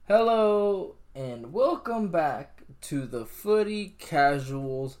Hello and welcome back to the Footy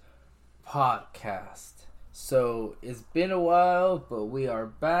Casuals podcast. So it's been a while, but we are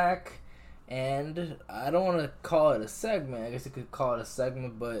back, and I don't want to call it a segment. I guess you could call it a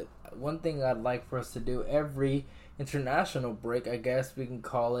segment, but one thing I'd like for us to do every international break, I guess we can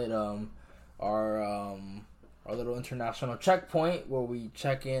call it our little international checkpoint where we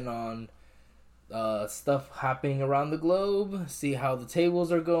check in on stuff happening around the globe, see how the tables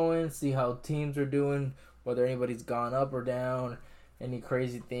are going, see how teams are doing, whether anybody's gone up or down, any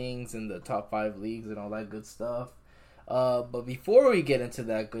crazy things in the top 5 leagues and all that good stuff. But before we get into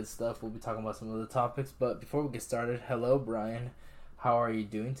that good stuff, we'll be talking about some other topics. But before we get started, hello, Brian. How are you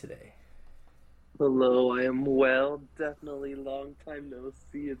doing today? Hello, I am well. Definitely long time no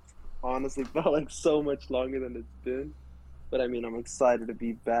see. It's honestly felt like so much longer than it's been. But I mean, I'm excited to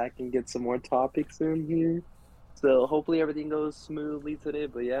be back and get some more topics in here. So hopefully everything goes smoothly today.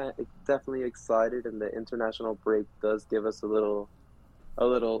 But yeah, it's definitely excited, and the international break does give us a little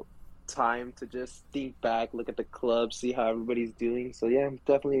time to just think back, look at the club, see how everybody's doing. So yeah, I'm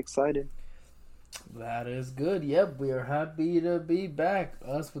definitely excited. That is good. Yep, we are happy to be back.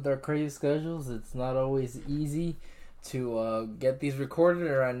 Us with our crazy schedules, it's not always easy to get these recorded.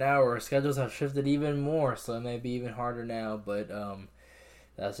 And right now, our schedules have shifted even more, so it may be even harder now. But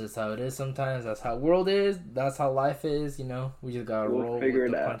that's just how it is sometimes. That's how world is. That's how life is. You know, we just gotta We'll roll figure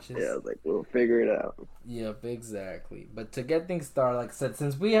with it the out. punches. Yeah, we'll figure it out. Yep, exactly. But to get things started, like I said,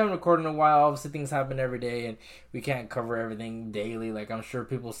 since we haven't recorded in a while, obviously things happen every day, and we can't cover everything daily. Like I'm sure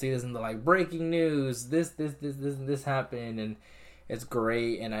people see this in the like breaking news. This happened, and it's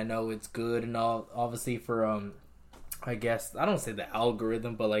great, and I know it's good, and all obviously for I guess I don't say the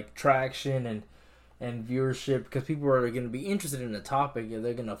algorithm, but like traction and viewership, because people are going to be interested in the topic and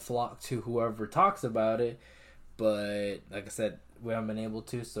they're going to flock to whoever talks about it. But like I said, we haven't been able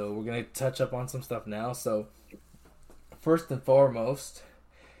to, so we're going to touch up on some stuff now. So first and foremost,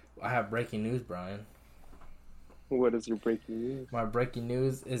 I have breaking news, Brian. What is your breaking news? My breaking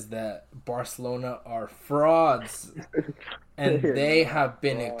news is that Barcelona are frauds, and they have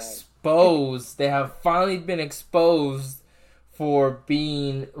been exposed. They have finally been exposed for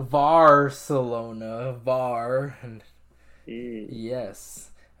being Barcelona. VAR. And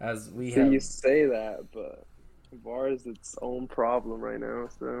yes, as we So have. you say that, but VAR is its own problem right now.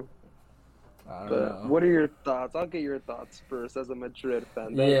 So, I don't but know. what are your thoughts? I'll get your thoughts first as a Madrid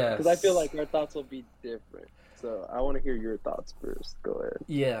fan, Yes. because I feel like our thoughts will be different. So I want to hear your thoughts first. Go ahead.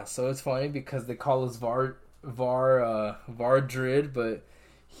 Yeah, so it's funny because they call us VAR-drid, but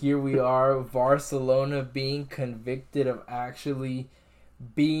here we are, Barcelona being convicted of actually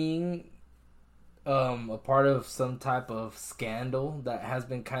being a part of some type of scandal that has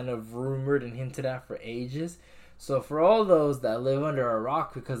been kind of rumored and hinted at for ages. So for all those that live under a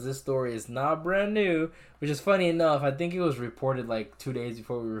rock, because this story is not brand new, which is funny enough, I think it was reported like 2 days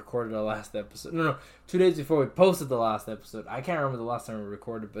before we recorded the last episode. No, 2 days before we posted the last episode. I can't remember the last time we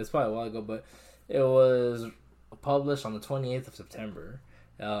recorded, but it's probably a while ago. But it was published on the 28th of September,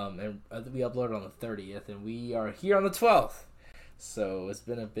 and we uploaded on the 30th, and we are here on the 12th. So it's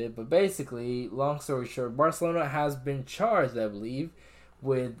been a bit, but basically, long story short, Barcelona has been charged, I believe,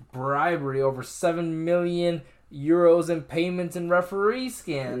 with bribery over 7 million euros in payments and referee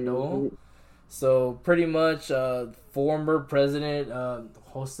scandal. Mm-hmm. So pretty much former president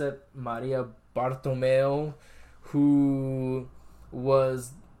Josep Maria Bartomeu, who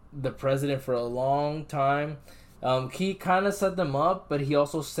was the president for a long time, he kind of set them up, but he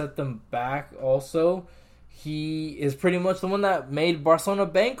also set them back also. He is pretty much the one that made Barcelona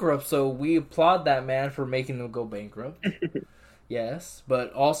bankrupt, so we applaud that man for making them go bankrupt. Yes,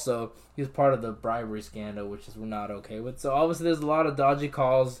 but also he was part of the bribery scandal, which is we're not okay with. So obviously there's a lot of dodgy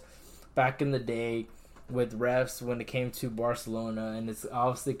calls back in the day with refs when it came to Barcelona, and it's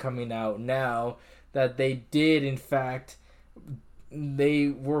obviously coming out now that they did, in fact, they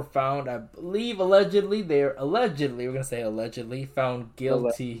were found, I believe, we're going to say allegedly, found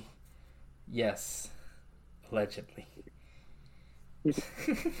guilty. Yes, allegedly.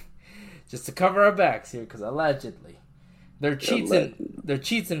 Just to cover our backs here, because allegedly. They're cheats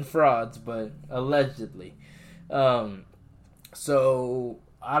and frauds, but allegedly. So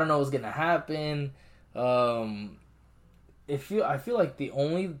I don't know what's gonna happen. I feel like the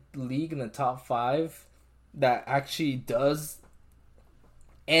only league in the top 5 that actually does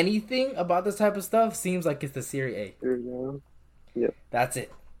anything about this type of stuff seems like it's the Serie A. Yep. That's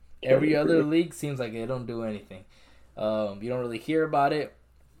it. Every other league seems like they don't do anything. You don't really hear about it.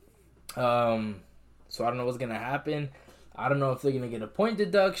 So I don't know what's gonna happen. I don't know if they're gonna get a point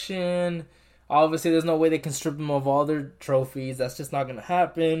deduction. Obviously, there's no way they can strip them of all their trophies. That's just not gonna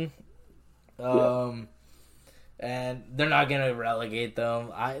happen. Yeah. And they're not gonna relegate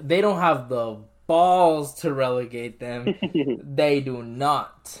them. They don't have the balls to relegate them. They do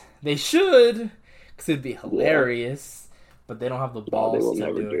not. They should, because it'd be Yeah. hilarious. But they don't have the No, they balls will to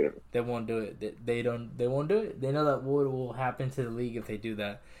never do do it. it. They won't do it. They don't. They won't do it. They know that what will happen to the league if they do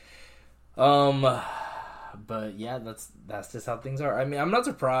that. Um, but yeah, that's just how things are. I mean, I'm not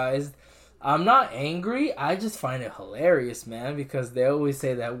surprised. I'm not angry. I just find it hilarious, man, because they always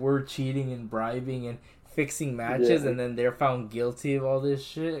say that we're cheating and bribing and fixing matches, Yeah. and then they're found guilty of all this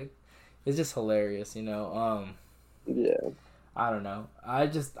shit. It's just hilarious, you know. Yeah. I don't know.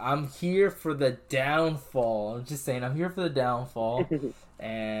 I'm here for the downfall. I'm just saying I'm here for the downfall,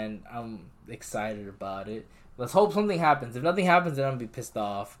 and I'm excited about it. Let's hope something happens. If nothing happens, then I'm gonna be pissed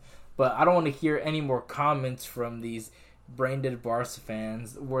off. But I don't want to hear any more comments from these brain dead Barca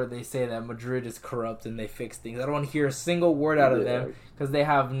fans where they say that Madrid is corrupt and they fix things. I don't want to hear a single word out of Yeah. them because they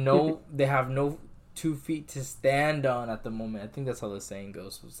have no 2 feet to stand on at the moment. I think that's how the saying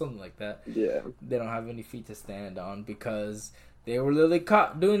goes, something like that. Yeah. They don't have any feet to stand on because they were literally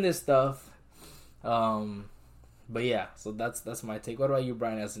caught doing this stuff. But yeah, so that's my take. What about you,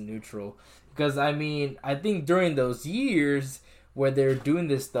 Brian, as a neutral? Because I mean, I think during those years where they're doing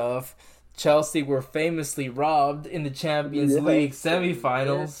this stuff, Chelsea were famously robbed in the Champions League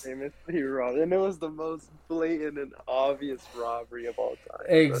semifinals. Famously robbed, and it was the most blatant and obvious robbery of all time.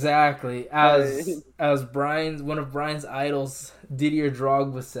 Exactly, as one of Brian's idols, Didier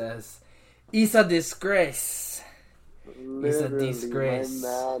Drogba says, "It's a disgrace." Literally, disgrace. my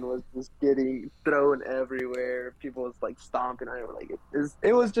man was just getting thrown everywhere. People was like stomping on him. Like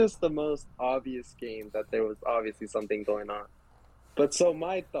it was just the most obvious game that there was obviously something going on. But so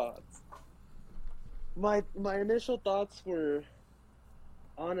my thoughts, my initial thoughts were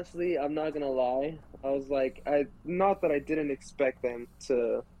honestly, I'm not gonna lie. I was like, I not that I didn't expect them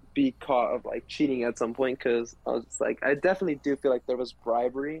to be caught of like cheating at some point because I was just like, I definitely do feel like there was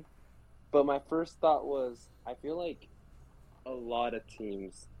bribery. But my first thought was, I feel like a lot of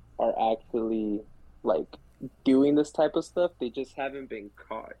teams are actually like doing this type of stuff. They just haven't been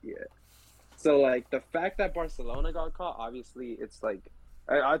caught yet. So like the fact that Barcelona got caught, obviously it's like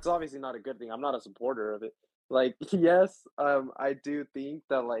it's obviously not a good thing. I'm not a supporter of it. Like yes, I do think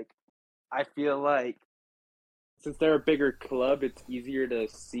that like I feel like since they're a bigger club, it's easier to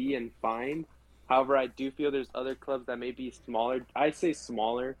see and find. However, I do feel there's other clubs that may be smaller. I say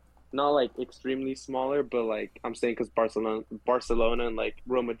smaller, not like extremely smaller, but like I'm saying because Barcelona, and like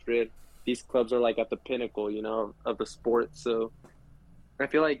Real Madrid, these clubs are like at the pinnacle, of the sport. So I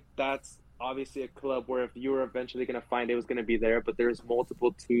feel like that's obviously a club where if you were eventually going to find it was going to be there, but there's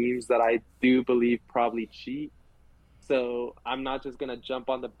multiple teams that I do believe probably cheat. So I'm not just going to jump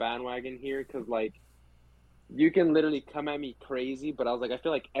on the bandwagon here because like you can literally come at me crazy, but I was like, I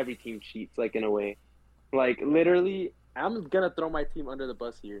feel like every team cheats, like in a way. Like literally, I'm gonna throw my team under the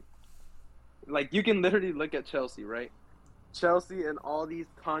bus here. Like you can literally look at Chelsea, right? Chelsea and all these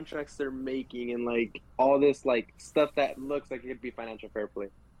contracts they're making and like all this like stuff that looks like it could be financial fair play.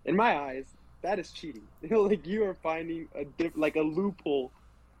 In my eyes, that is cheating. Like you are finding like a loophole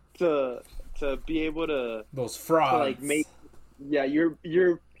to be able Those to like frauds. make yeah,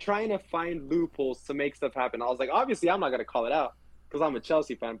 you're trying to find loopholes to make stuff happen. I was like, obviously I'm not gonna call it out because I'm a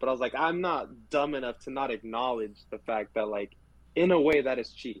Chelsea fan, but I was like, I'm not dumb enough to not acknowledge the fact that like in a way that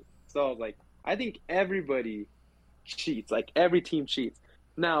is cheating. So I was like, I think everybody cheats, like every team cheats.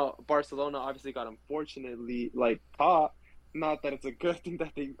 Now Barcelona obviously got unfortunately like caught. Not that it's a good thing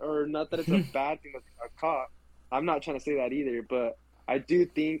that they or not that it's a bad thing that they got caught. I'm not trying to say that either, but I do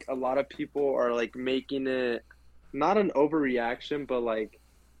think a lot of people are like making it not an overreaction, but like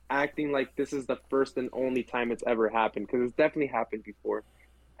acting like this is the first and only time it's ever happened because it's definitely happened before.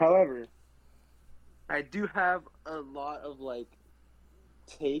 However, I do have a lot of like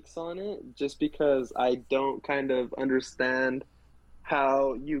takes on it just because I don't kind of understand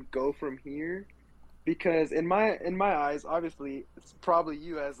how you go from here because in my eyes obviously it's probably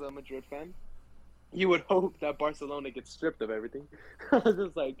you as a Madrid fan you would hope that Barcelona gets stripped of everything.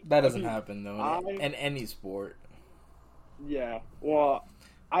 Just like That I doesn't mean happen though I in any sport. yeah. Well,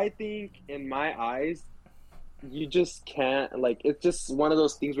 I think in my eyes, you just can't like it's just one of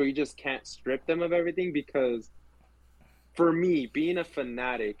those things where you just can't strip them of everything because for me, being a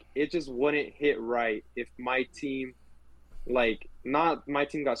fanatic, it just wouldn't hit right if my team like not my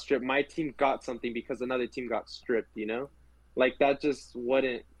team got stripped, my team got something because another team got stripped. Like that just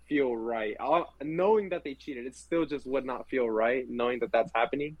wouldn't feel right. Knowing that they cheated, it still just would not feel right knowing that that's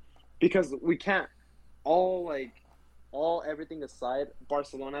happening because we can't all like everything aside,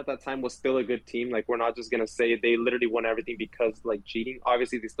 Barcelona at that time was still a good team. Like we're not just gonna say they literally won everything because like cheating.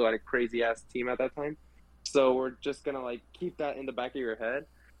 Obviously, they still had a crazy ass team at that time. So we're just gonna like keep that in the back of your head.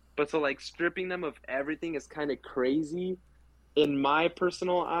 But so like stripping them of everything is kind of crazy in my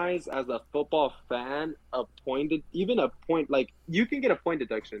personal eyes as a football fan. Even a point like you can get a point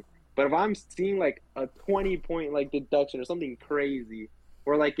deduction, but if I'm seeing like a 20 point like deduction or something crazy,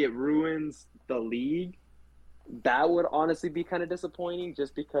 or like it ruins the league, that would honestly be kind of disappointing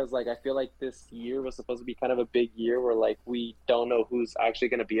just because like I feel like this year was supposed to be kind of a big year where like we don't know who's actually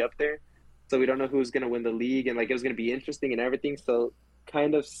going to be up there. So we don't know who's going to win the league and like it was going to be interesting and everything. So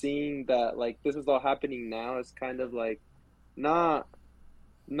kind of seeing that like this is all happening now is kind of like not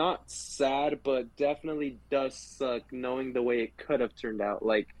not sad, but definitely does suck knowing the way it could have turned out.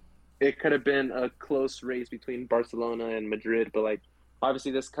 Like it could have been a close race between Barcelona and Madrid, but like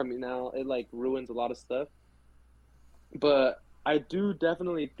obviously this coming out it like ruins a lot of stuff. But I do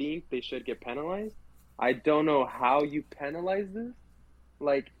definitely think they should get penalized. I don't know how you penalize this,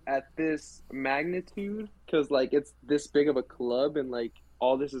 like at this magnitude, because like it's this big of a club and like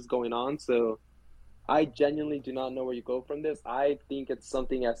all this is going on. So I genuinely do not know where you go from this. I think it's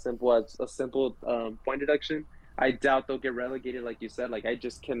something as simple as a simple point deduction. I doubt they'll get relegated, like you said. Like I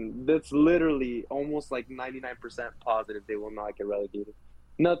just can. That's literally almost like 99% positive they will not get relegated.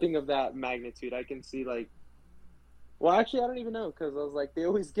 Nothing of that magnitude. I can see like well, actually, I don't even know because I was like, they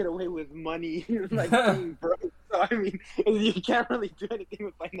always get away with money, like being broke. So I mean, you can't really do anything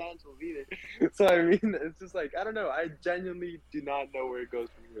with financials either. So I mean, it's just like I don't know. I genuinely do not know where it goes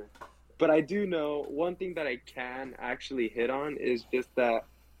from here. But I do know one thing that I can actually hit on is just that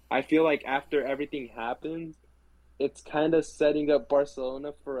I feel like after everything happens, it's kind of setting up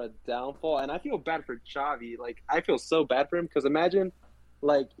Barcelona for a downfall. And I feel bad for Xavi. Like I feel so bad for him because imagine,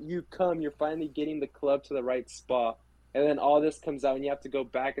 like you're finally getting the club to the right spot, and then all this comes out, and you have to go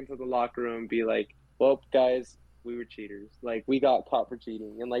back into the locker room and be like, "Well, guys, we were cheaters. Like we got caught for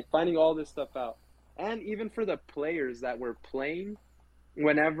cheating," and like finding all this stuff out. And even for the players that were playing,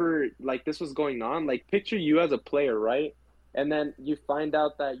 whenever like this was going on, like picture you as a player, right? And then you find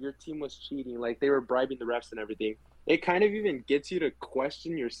out that your team was cheating, like they were bribing the refs and everything. It kind of even gets you to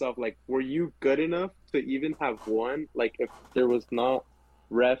question yourself, like, were you good enough to even have won? Like, if there was not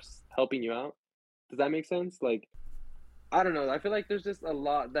refs helping you out, does that make sense? Like, I don't know. I feel like there's just a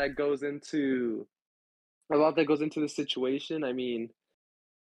lot that goes into the situation. I mean,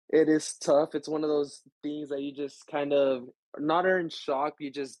 it is tough. It's one of those things that you just kind of not are in shock.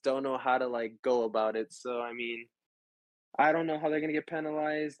 You just don't know how to like go about it. So I mean, I don't know how they're gonna get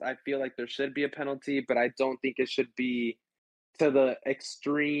penalized. I feel like there should be a penalty, but I don't think it should be to the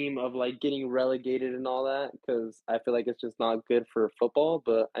extreme of like getting relegated and all that because I feel like it's just not good for football.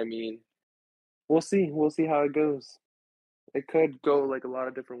 But I mean, we'll see. We'll see how it goes. It could go like a lot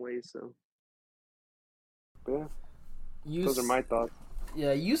of different ways. So, but yeah, You those are s- my thoughts.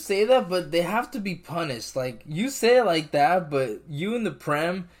 Yeah, you say that, but they have to be punished. Like you say it like that, but you in the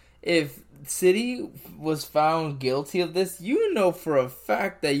Prem, if City was found guilty of this, you know for a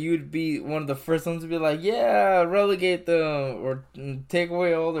fact that you'd be one of the first ones to be like, "Yeah, relegate them or take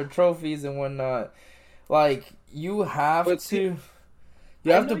away all their trophies and whatnot." Like But see,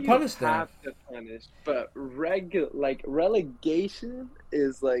 you I have know to you punish them. have to punish, but like relegation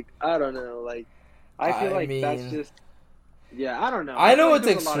is like I don't know. Like I feel I like that's mean, just yeah. I don't know. I I feel know like it's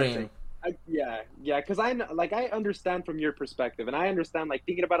there's a lot of extreme. things. Yeah, because I know, like I understand from your perspective, and I understand like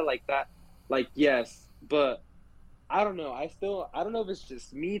thinking about it like that. Like yes, but I don't know. I don't know if it's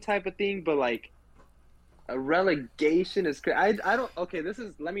just me type of thing, but like a relegation is crazy. I don't. Okay, this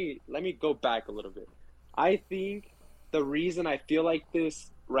is let me go back a little bit. I think the reason I feel like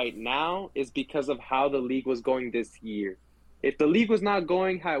this right now is because of how the league was going this year. If the league was not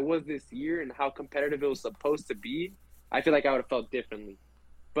going how it was this year and how competitive it was supposed to be, I feel like I would have felt differently.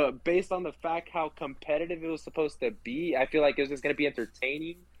 But based on the fact how competitive it was supposed to be, I feel like it was just gonna be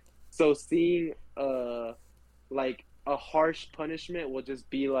entertaining. So seeing like a harsh punishment will just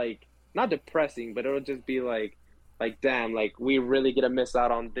be like not depressing, but it'll just be like damn, like we really gonna miss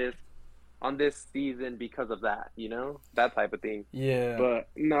out on this season because of that, that type of thing. Yeah. But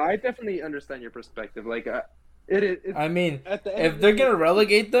no, I definitely understand your perspective. Like it's I mean, at the end of if the they're day, gonna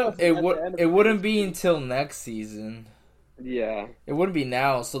relegate them, trust me, at the end of it the day, wouldn't it's be true. until next season. Yeah. It wouldn't be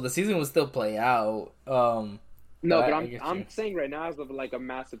now, so the season would still play out. But No, but I get I'm you. saying right now as of like a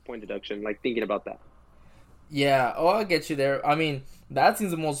massive point deduction, like thinking about that. Yeah. Oh, I get you there. I mean, that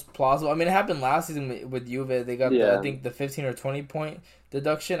seems the most plausible. I mean, it happened last season with Juve. They got I Yeah. think the 15 or 20 point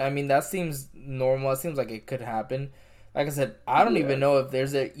deduction. I mean, that seems normal. It seems like it could happen. Like I said, I don't even Yeah. know if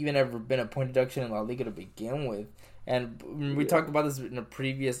there's even ever been a point deduction in La Liga to begin with. And we talked Yeah. about this in a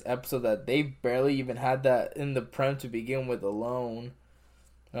previous episode that they barely even had that in the Prem to begin with alone.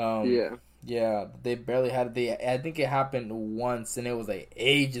 Um, Yeah. yeah, they barely had it. I think it happened once, and it was like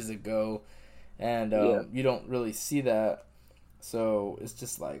ages ago, and Yeah. you don't really see that. So it's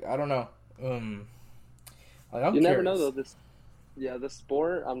just like I don't know. Um, like I'm You never know though. curious. The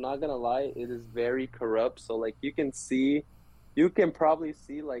sport, I'm not gonna lie, it is very corrupt. So like you can probably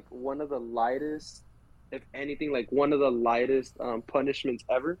see like one of the lightest, if anything, like one of the lightest punishments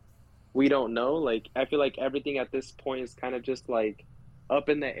ever. We don't know. Like I feel like everything at this point is kind of just like up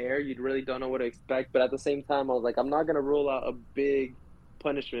in the air. You really don't know what to expect. But at the same time, I was like, I'm not gonna rule out a big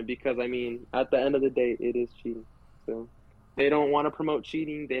punishment because I mean, at the end of the day, it is cheating. So they don't want to promote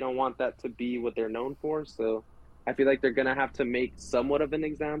cheating. They don't want that to be what they're known for. So I feel like they're gonna have to make somewhat of an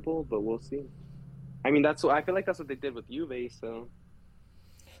example, but we'll see. I mean, that's what I feel like that's what they did with Juve. So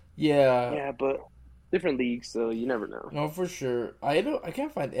Yeah, yeah, but different leagues, so you never know. no, for sure. I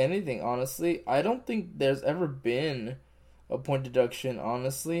can't find anything honestly. I don't think there's ever been a point deduction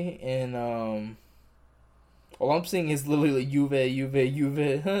honestly. And all I'm seeing is literally Juve, Juve,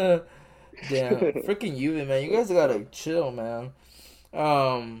 Juve. Damn, freaking Juve, man. You guys gotta chill, man.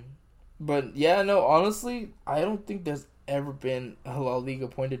 Um, but yeah, no, honestly, I don't think there's ever been a La Liga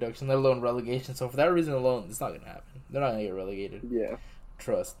point deduction, let alone relegation. So for that reason alone, it's not gonna happen. They're not gonna get relegated. Yeah,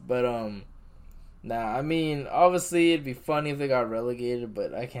 Trust. But nah. I mean, obviously, it'd be funny if they got relegated,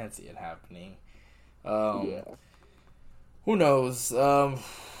 but I can't see it happening. Um, yeah, who knows?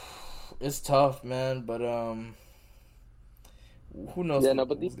 It's tough, man. But who knows yeah. No,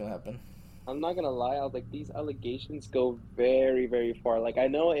 but what's gonna happen? I'm not gonna lie. I was like, these allegations go very, very far. Like, I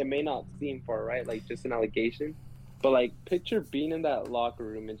know it may not seem far, right? Like, just an allegation, but like, picture being in that locker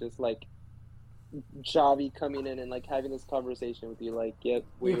room and just like Xavi coming in and like having this conversation with you, like, yep,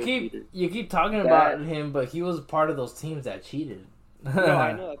 we were cheaters. You keep talking about That him, but he was part of those teams that cheated. no,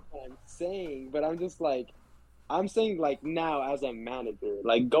 I know that's what I'm saying, but I'm just like, I'm saying like now as a manager,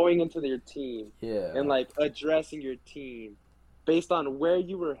 like going into your team and Yeah. like addressing your team based on where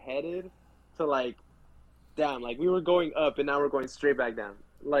you were headed to like, damn, like we were going up and now we're going straight back down.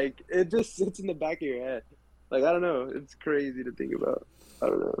 Like it just sits in the back of your head. Like I don't know, it's crazy to think about. I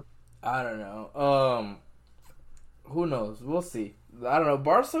don't know. I don't know. Who knows? We'll see. I don't know.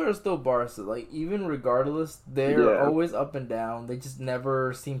 Barca are still Barca. Like even regardless, they're Yeah, always up and down. They just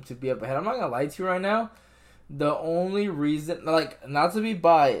never seem to be up ahead. I'm not gonna lie to you right now. The only reason, like, not to be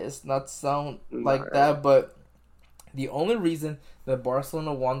biased, not to sound like nah, that, but the only reason that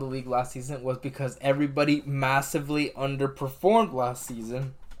Barcelona won the league last season was because everybody massively underperformed last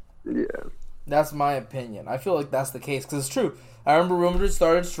season. yeah, That's my opinion. I feel like that's the case because it's true. I remember Real Madrid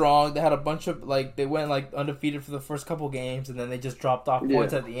started strong. They had a bunch of like they went like undefeated for the first couple games, and then they just dropped off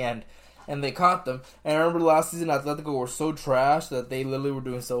points yeah, at the end, and they caught them. And I remember last season Atletico were so trash that they literally were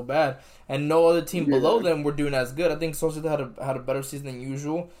doing so bad, and no other team below yeah, them were doing as good. I think Sociedad had a better season than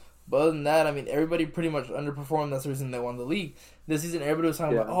usual. But other than that, I mean, everybody pretty much underperformed. That's the reason they won the league. This season, everybody was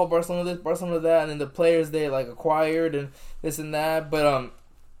talking about, yeah, oh, Barcelona this, Barcelona that, and then the players they like acquired and this and that. But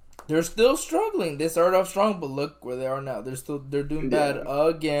they're still struggling. They started off strong, but look where they are now. They're doing bad yeah,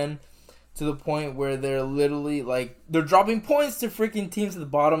 again to the point where they're literally like they're dropping points to freaking teams at the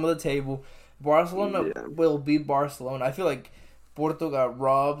bottom of the table. Barcelona yeah, will be Barcelona. I feel like Porto got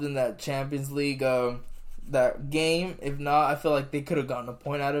robbed in that Champions League that game. If not, I feel like they could have gotten a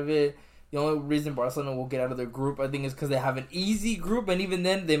point out of it. The only reason Barcelona will get out of their group, I think, is because they have an easy group, and even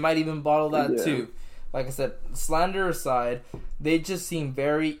then, they might even bottle that yeah, too. Like I said, slander aside, they just seem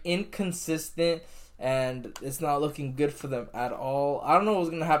very inconsistent, and it's not looking good for them at all. I don't know what's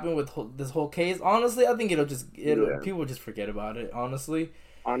gonna happen with this whole case. Honestly, I think it'll yeah. people just forget about it. Honestly,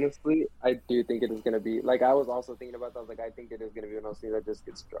 Honestly, I do think it is gonna be like I was also thinking about that. I was like, I think it is gonna be one of those things that just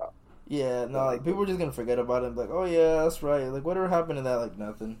gets dropped. yeah, So no, like, people are just gonna forget about it. And be like, oh yeah, that's right. Like whatever happened to that? Like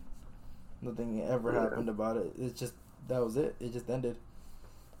nothing ever yeah, happened about it. It's just that was it. It just ended.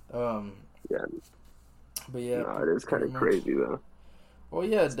 Um, yeah. but yeah, No, it is kind pretty of much. crazy though. Oh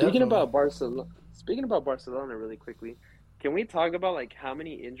yeah, Speaking definitely. about Barcelona, speaking about Barcelona, really quickly, can we talk about like how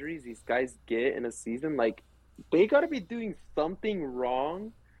many injuries these guys get in a season? Like, they got to be doing something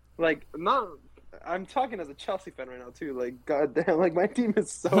wrong. Like, not. I'm talking as a Chelsea fan right now too. Like, goddamn, like my team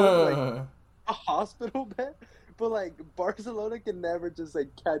is so like a hospital bed, but like Barcelona can never just like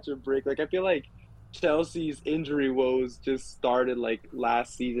catch a break. Like, I feel like Chelsea's injury woes just started like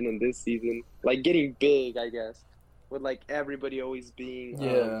last season and this season, like getting big, I guess, with like everybody always being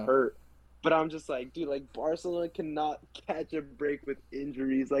Yeah. hurt. But I'm just like, dude, like Barcelona cannot catch a break with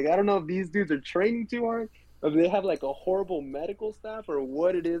injuries. Like I don't know if these dudes are training too hard, or if they have like a horrible medical staff, or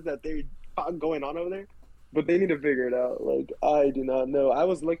what it is that they got going on over there. but they need to figure it out. Like I do not know. I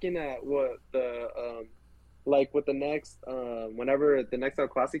was looking at what the like with the next whenever the next El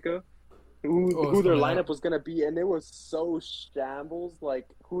Clasico, Oh, it's who their coming up. lineup was gonna be, and it was so shambles. Like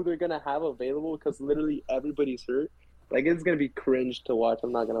who they're gonna have available because literally everybody's hurt. Like it's gonna be cringe to watch.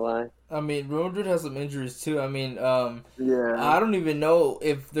 I'm not gonna lie. I mean, Real Madrid has some injuries too. I mean, Yeah, I don't even know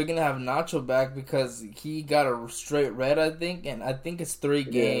if they're gonna have Nacho back because he got a straight red, I think, and I think it's three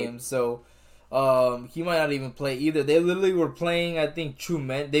yeah, games, so he might not even play either. They literally were playing, I think,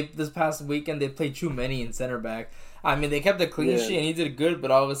 They this past weekend they played too many in center back. I mean, they kept a clean yeah, sheet and he did good,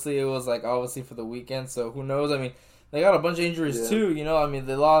 but obviously it was like obviously for the weekend, so who knows? I mean, they got a bunch of injuries yeah, too. You know, I mean,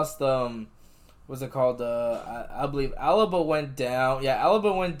 they lost what's it called? I believe Alaba went down. Yeah,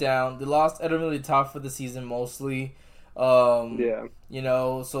 Alaba went down. They lost Eder Militao for the season mostly. Um, yeah, you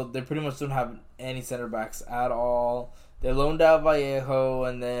know, so they pretty much don't have any center backs at all. They loaned out Vallejo,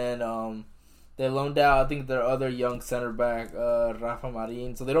 and then they loaned out I think their other young center back, Rafa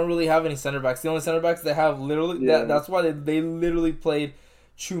Marin. So they don't really have any center backs. The only center backs they have literally yeah, that's why they literally played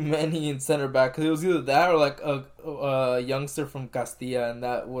Chumeni in center back because it was either that or like a youngster from Castilla, and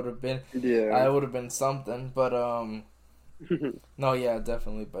that would have been yeah. I would have been something. But no, yeah,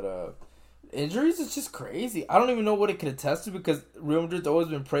 definitely. But injuries is just crazy. I don't even know what it could attest to because Real Madrid's always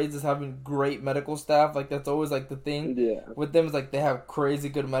been praised as having great medical staff. Like that's always like the thing Yeah, with them is like they have crazy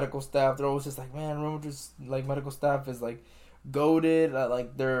good medical staff. They're always just like, man, Real Madrid's like medical staff is like goated.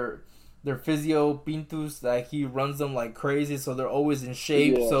 Like their physio Pintus, like he runs them like crazy, so they're always in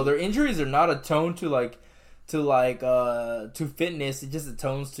shape. yeah, So their injuries are not atone to fitness. It just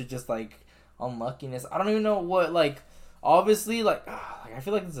atones to just like unluckiness. I don't even know what like obviously like I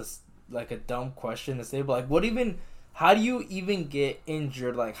feel like this is like a dumb question to say, but like what even how do you even get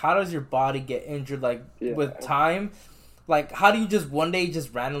injured? Like how does your body get injured like with yeah, time? Like how do you just one day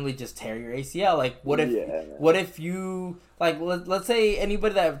just randomly just tear your ACL? Like yeah, what if you like let's say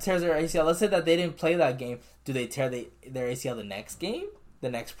anybody that tears their ACL, let's say that they didn't play that game, do they tear their ACL the next game, the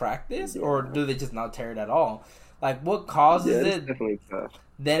next practice, or yeah. do they just not tear it at all? Like what Yeah, causes it's it definitely tough.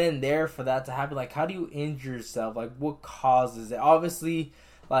 then and there for that to happen? Like how do you injure yourself? Like what causes it? Obviously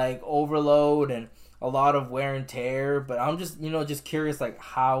like overload and a lot of wear and tear, but I'm just just curious like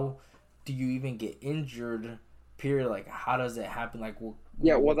how do you even get injured, period? Like how does it happen? Like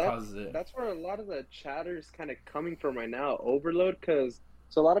Yeah, well, what causes it? that's where a lot of the chatter is kind of coming from right now, overload, because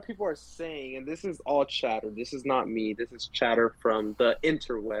so a lot of people are saying, and this is all chatter. This is not me. This is chatter from the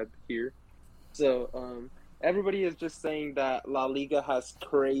interweb here. So, everybody is just saying that La Liga has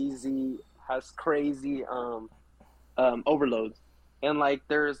crazy overloads, and like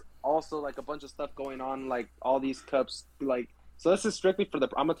there's also like a bunch of stuff going on, like all these cups, like so. This is strictly for the.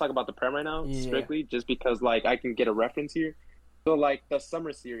 I'm gonna talk about the Prem right now, Yeah. strictly just because like I can get a reference here. So like the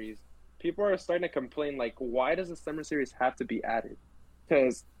summer series, people are starting to complain like, why does the summer series have to be added?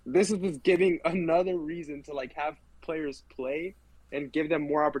 Because this is just giving another reason to like have players play and give them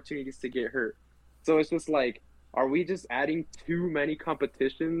more opportunities to get hurt. So it's just like, are we just adding too many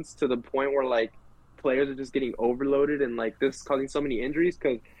competitions to the point where like players are just getting overloaded and like this is causing so many injuries?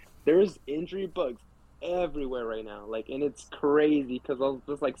 Because there's injury bugs everywhere right now. Like, and it's crazy because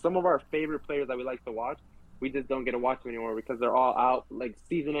just like some of our favorite players that we like to watch, we just don't get to watch them anymore because they're all out like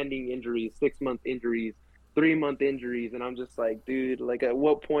season-ending injuries, 6-month injuries, 3-month injuries, and I'm just like, dude, like at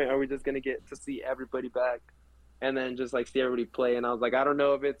what point are we just gonna get to see everybody back and then just like see everybody play? And I was like, I don't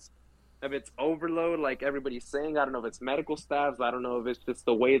know if it's overload like everybody's saying. I don't know if it's medical staffs. I don't know if it's just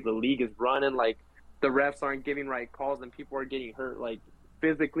the way the league is running. Like the refs aren't giving right calls and people are getting hurt like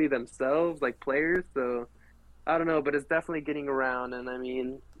physically themselves, like players. So I don't know, but it's definitely getting around. And I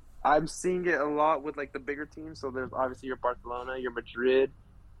mean, I'm seeing it a lot with like the bigger teams. So there's obviously your Barcelona, your Madrid,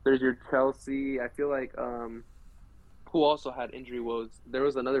 there's your Chelsea. I feel like who also had injury woes. There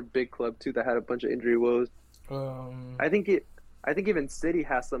was another big club too that had a bunch of injury woes. Um, I think it. I think even City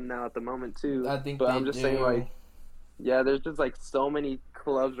has some now at the moment too. I think But they I'm just saying, do. like, yeah, there's just like so many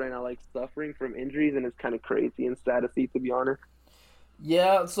clubs right now like suffering from injuries, and it's kind of crazy and sad to see, to be honest.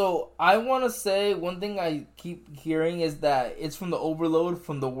 Yeah, so I want to say one thing I keep hearing is that it's from the overload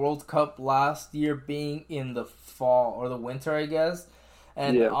from the World Cup last year being in the fall or the winter, I guess.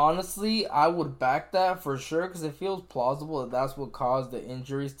 And Yeah, honestly, I would back that for sure because it feels plausible that that's what caused the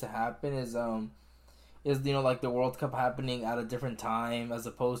injuries to happen is like the World Cup happening at a different time as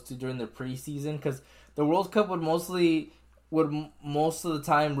opposed to during the preseason because the World Cup would most of the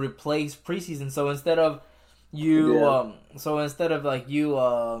time replace preseason. So yeah, instead of like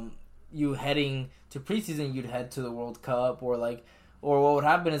you heading to preseason, you'd head to the World Cup or what would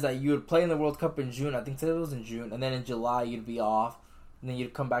happen is that you would play in the World Cup in June. I think it was in June, and then in July you'd be off and then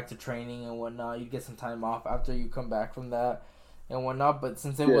you'd come back to training and whatnot. You'd get some time off after you come back from that and whatnot. But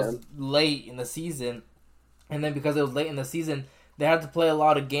since it was late in the season, and then because it was late in the season, they had to play a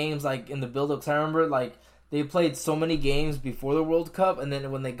lot of games like in the build-up. 'Cause I remember like they played so many games before the World Cup, and then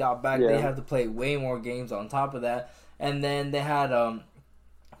when they got back, they had to play way more games on top of that. And then they had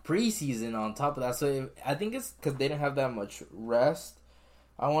preseason on top of that. So I think it's because they didn't have that much rest.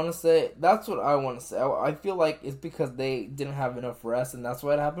 I want to say that's what I want to say. I feel like it's because they didn't have enough rest, and that's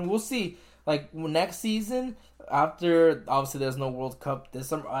why it happened. We'll see. Like next season, after obviously there's no World Cup this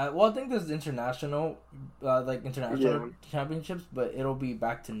summer. Well, I think there's international championships, but it'll be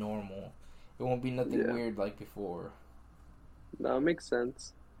back to normal. It won't be nothing weird like before. No, it makes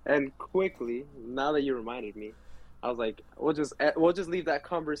sense. And quickly, now that you reminded me, I was like, we'll just leave that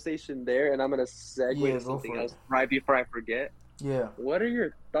conversation there, and I'm gonna segue to something else right before I forget. Yeah. What are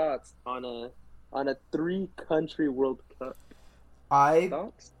your thoughts on a 3-country World Cup?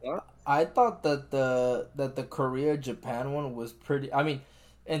 Thoughts? I thought that the Korea Japan one was pretty. I mean,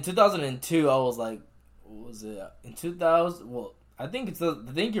 in 2002, I was like, what was it? In 2000, well, I think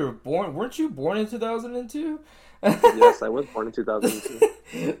you were born. Weren't you born in 2002? Yes, I was born in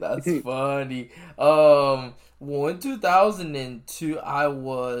 2002. That's funny. Well, in 2002, I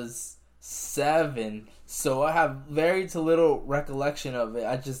was 7, so I have very to little recollection of it.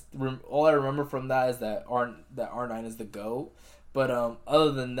 I just all I remember from that is that R9 is the GOAT. But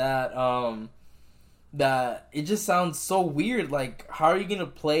other than that, that it just sounds so weird. Like, how are you gonna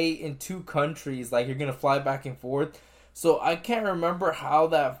play in 2 countries? Like, you're gonna fly back and forth. So I can't remember how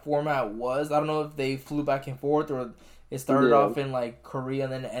that format was. I don't know if they flew back and forth or it started off in like Korea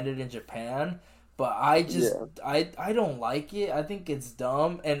and then ended in Japan. But I just I don't like it. I think it's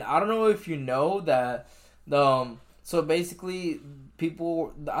dumb. And I don't know if you know that so basically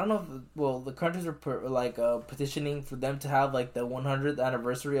people, I don't know if, the countries are petitioning for them to have like the 100th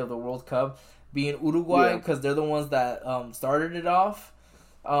anniversary of the World Cup being Uruguay because they're the ones that started it off.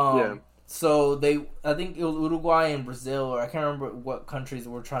 So I think it was Uruguay and Brazil, or I can't remember what countries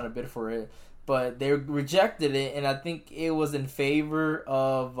were trying to bid for it, but they rejected it, and I think it was in favor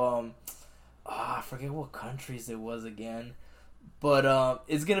of I forget what countries it was again. But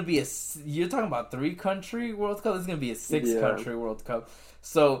it's gonna be you're talking about 3-country World Cup. It's gonna be a 6-country World Cup.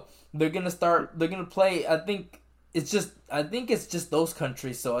 So they're gonna play. I think it's just those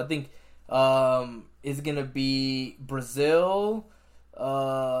countries. So I think it's gonna be Brazil.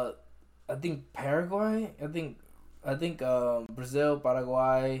 I think Paraguay. I think Brazil,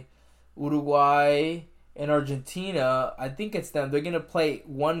 Paraguay, Uruguay, and Argentina. I think it's them. They're gonna play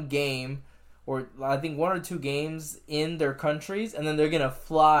one game, or I think 1 or 2 games in their countries, and then they're gonna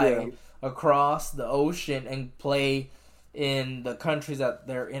fly across the ocean and play in the countries that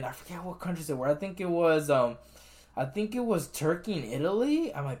they're in. I forget what countries they were. I think it was Turkey and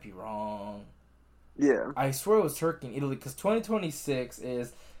Italy. I might be wrong. Yeah, I swear it was Turkey and Italy, because 2026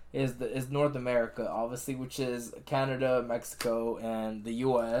 is North America, obviously, which is Canada, Mexico, and the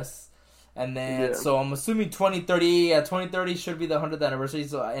U.S. And then, so I'm assuming 2030 should be the 100th anniversary.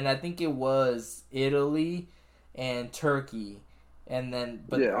 So, and I think it was Italy and Turkey. And then,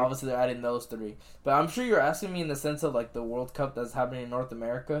 but obviously they're adding those 3. But I'm sure you're asking me in the sense of like the World Cup that's happening in North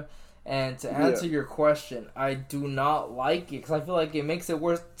America. And to answer your question, I do not like it because I feel like it makes it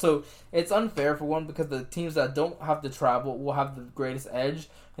worse. So it's unfair for one, because the teams that don't have to travel will have the greatest edge,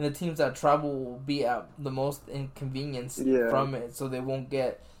 and the teams that travel will be at the most inconvenience from it. So they won't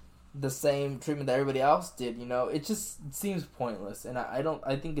get the same treatment that everybody else did. You know, it just seems pointless, and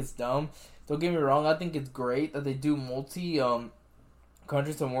I think it's dumb. Don't get me wrong. I think it's great that they do multi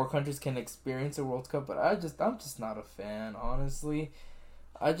countries, so more countries can experience a World Cup. But I'm just not a fan, honestly.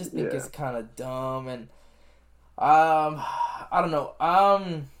 I just think it's kind of dumb, and I don't know.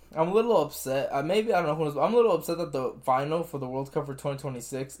 I'm a little upset. Maybe I don't know who knows. I'm a little upset that the final for the World Cup for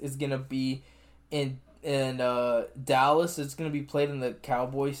 2026 is gonna be in Dallas. It's gonna be played in the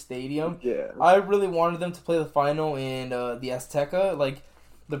Cowboys Stadium. Yeah, I really wanted them to play the final in the Azteca, like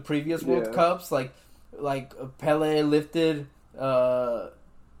the previous World Cups. Like Pele lifted the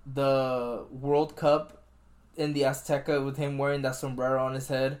World Cup in the Azteca with him wearing that sombrero on his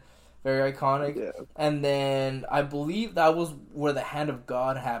head. Very iconic. Yeah. And then I believe that was where the hand of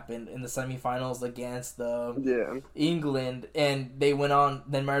God happened in the semifinals against England. And they went on,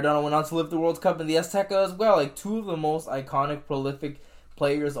 then Maradona went on to lift the World Cup in the Azteca as well. Like 2 of the most iconic, prolific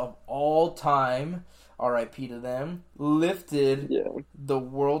players of all time, RIP to them, lifted the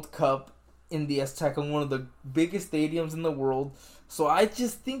World Cup in the Azteca, one of the biggest stadiums in the world. So I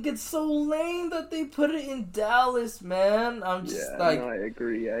just think it's so lame that they put it in Dallas, man. I'm just no, I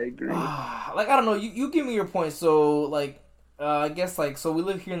agree. like, I don't know. You give me your point. So, like, I guess like so we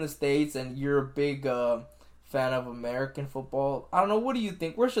live here in the States, and you're a big fan of American football. I don't know. What do you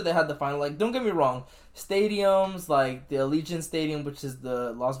think? Where should they have the final? Like, don't get me wrong, stadiums like the Allegiant Stadium, which is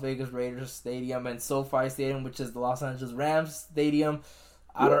the Las Vegas Raiders Stadium, and SoFi Stadium, which is the Los Angeles Rams Stadium.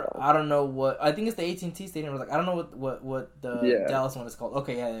 I don't know what I think it's the AT&T Stadium. Like I don't know what the Dallas one is called.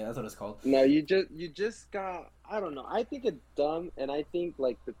 Okay, yeah, that's what it's called. No, you just got. I don't know. I think it's dumb, and I think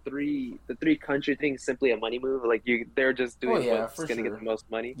like the three country thing is simply a money move. Like they're just doing what's going to get the most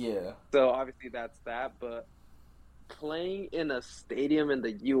money. Yeah. So obviously that's that. But playing in a stadium in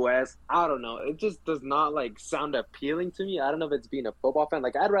the U.S., I don't know. It just does not like sound appealing to me. I don't know if it's being a football fan.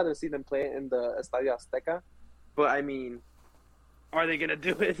 Like I'd rather see them play in the Estadio Azteca. But I mean. Are they gonna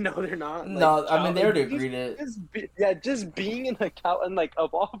do it? No, they're not. Like, no, I mean they already agreed it. Just being in a and like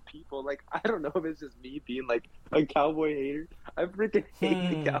of all people, like I don't know if it's just me being like a Cowboy hater. I freaking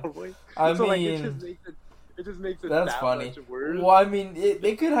hate the Cowboys. I mean, like it just makes it that's that funny. much worse. Well, I mean,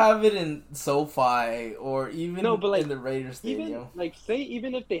 they could have it in SoFi or even like, in the Raiders Stadium.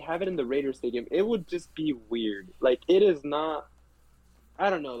 Even if they have it in the Raiders Stadium, it would just be weird. Like it is not. I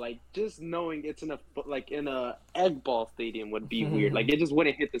don't know, like just knowing it's in a egg ball stadium would be weird. Like it just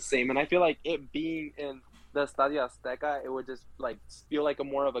wouldn't hit the same. And I feel like it being in the Estadio Azteca, it would just like feel like a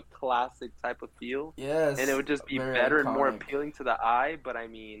more of a classic type of feel. Yes, and it would just be better and more appealing to the eye. But I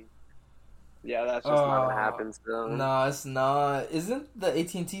mean, yeah, that's just not gonna happen. So no, it's not. Isn't the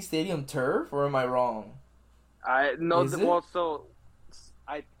AT&T Stadium turf, or am I wrong? So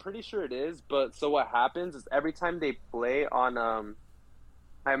I'm pretty sure it is. But so what happens is every time they play on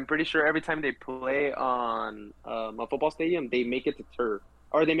I'm pretty sure every time they play on a football stadium, they make it to turf.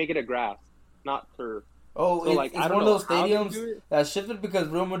 Or they make it a grass, not turf. Oh, so it's one of those stadiums that shifted because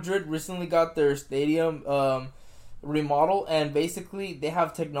Real Madrid recently got their stadium remodeled, and basically they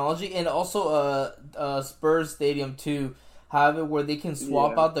have technology, and also Spurs Stadium too have it where they can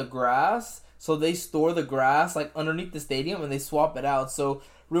swap out the grass. So they store the grass like underneath the stadium, and they swap it out. So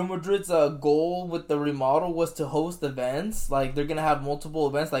Real Madrid's goal with the remodel was to host events. Like they're gonna have multiple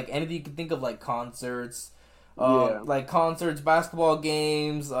events, like anything you can think of, like concerts, basketball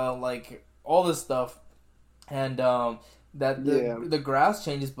games, like all this stuff, and the grass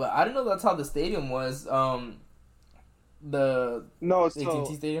changes. But I didn't know that's how the stadium was. AT&T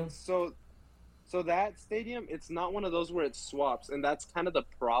Stadium. So that stadium, it's not one of those where it swaps, and that's kind of the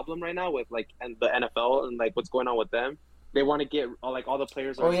problem right now with like and the NFL and like what's going on with them. They want to get like all the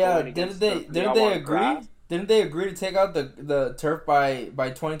players. Didn't they agree? Grass. Didn't they agree to take out the turf by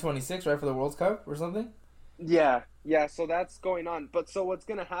 2026, right, for the World Cup or something? Yeah. So that's going on. But so what's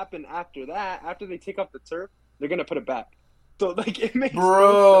gonna happen after that? After they take off the turf, they're gonna put it back. So like it makes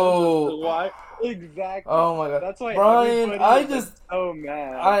no sense. Why exactly? Oh my god, that's why Brian. I just so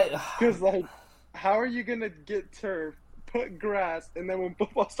mad because like how are you gonna get turf? Put grass, and then when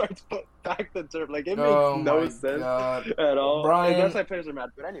football starts, put back the turf. Like, it makes no sense at all. Brian, and that's why players are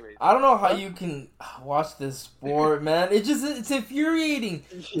mad. But anyways. I don't know how you can watch this sport, man. It's infuriating.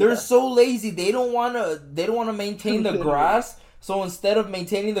 Yeah. They're so lazy. They don't wanna maintain the grass. So instead of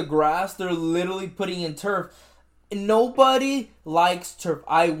maintaining the grass, they're literally putting in turf. Nobody likes turf.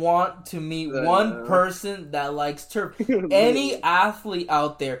 I want to meet one person that likes turf. Any athlete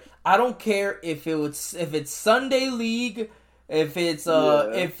out there. I don't care if it's Sunday League, if it's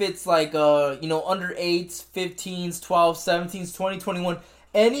like under 8s, 15s, 12s, 17s, 20, 21.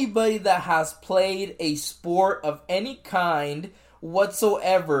 Anybody that has played a sport of any kind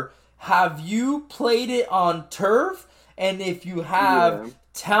whatsoever, have you played it on turf? And if you have,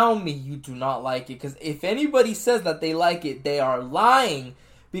 tell me you do not like it. Because if anybody says that they like it, they are lying.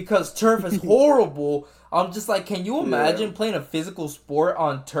 Because turf is horrible. I'm just like, can you imagine playing a physical sport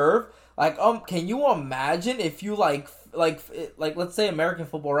on turf? Like, can you imagine if you like let's say American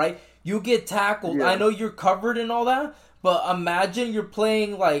football, right? You get tackled. Yeah. I know you're covered and all that, but imagine you're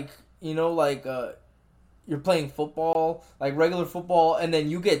playing you're playing football, like regular football, and then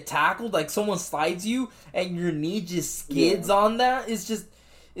you get tackled, like someone slides you and your knee just skids on that. It's just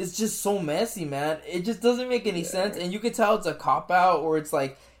so messy, man. It just doesn't make any sense, and you can tell it's a cop-out or it's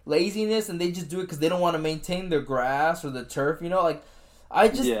like laziness, and they just do it because they don't want to maintain their grass or the turf,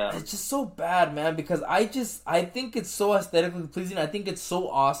 it's just so bad, man, because I think it's so aesthetically pleasing. I think it's so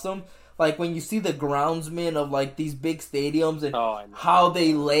awesome. Like when you see the groundsmen of like these big stadiums and how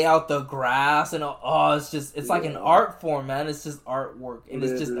they lay out the grass and it's like an art form, man. It's just artwork and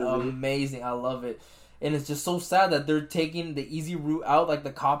it's just amazing. I love it. And it's just so sad that they're taking the easy route out, like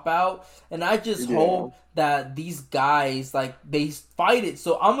the cop out. And I just hope that these guys, like, they fight it.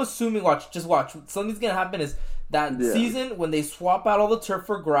 So I'm assuming, watch. Something's going to happen is that season when they swap out all the turf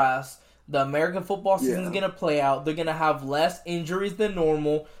for grass, The American football season is going to play out. They're going to have less injuries than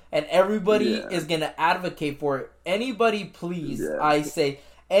normal. And everybody is going to advocate for it. Anybody, please, I say,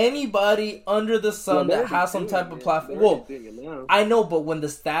 anybody under the sun that has some type of platform. Well, I know, but when the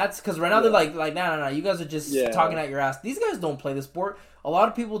stats, because right now they're like, nah, you guys are just talking out your ass. These guys don't play the sport. A lot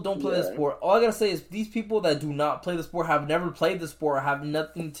of people don't play the sport. All I gotta say is these people that do not play the sport have never played the sport, or have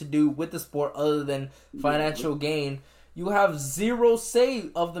nothing to do with the sport other than financial gain. You have zero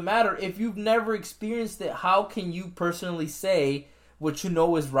say of the matter. If you've never experienced it, how can you personally say what you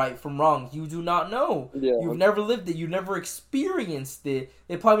know is right from wrong? You do not know. You've never lived it. You never experienced it.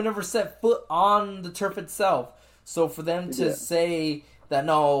 They probably never set foot on the turf itself. So for them to say that,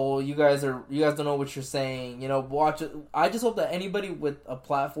 no, you guys don't know what you're saying, watch it. I just hope that anybody with a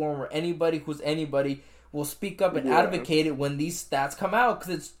platform, or anybody who's anybody, will speak up and advocate it when these stats come out,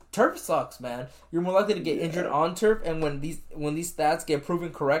 because turf sucks, man. You're more likely to get injured on turf, and when these stats get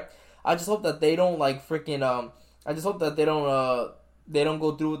proven correct, I just hope that they don't I just hope that they don't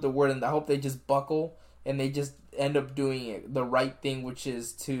go through with the word, and I hope they just buckle and they just end up doing it the right thing, which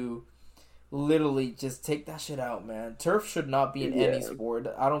is to literally just take that shit out, man. Turf should not be in any sport.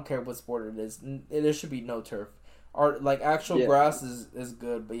 I don't care what sport it is. There should be no turf. Actual grass is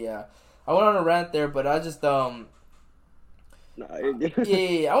good, but I went on a rant there, but I just I went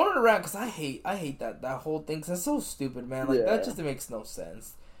on a rant because I hate that whole thing. 'Cause it's so stupid, man. That just makes no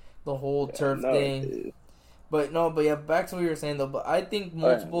sense. The whole turf thing. But back to what you were saying though. But I think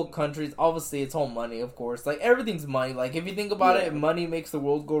multiple countries, obviously it's all money, of course. Everything's money. If you think about it, money makes the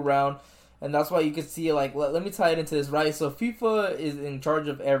world go round, and that's why you can see let me tie it into this, right? So FIFA is in charge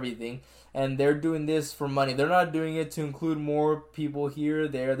of everything, and they're doing this for money. They're not doing it to include more people here or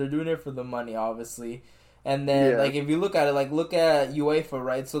there. They're doing it for the money, obviously. And then if you look at it, look at UEFA,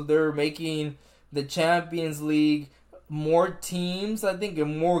 right? So they're making the Champions League more teams, I think,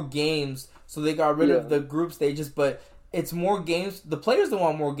 and more games. So they got rid of the group stages, but it's more games. The players don't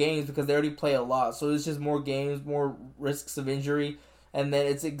want more games because they already play a lot. So it's just more games, more risks of injury. And then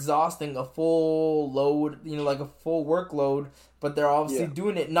it's exhausting, a full load, a full workload. But they're obviously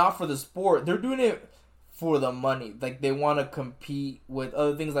doing it not for the sport. They're doing it for the money. They want to compete with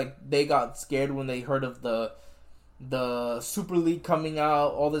other things. They got scared when they heard of the Super League coming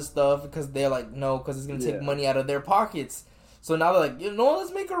out, all this stuff, because they're no, because it's going to take money out of their pockets. So now they're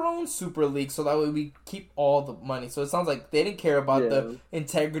let's make our own Super League so that way we keep all the money. So it sounds like they didn't care about the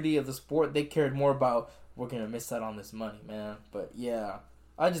integrity of the sport. They cared more about, we're going to miss out on this money, man. But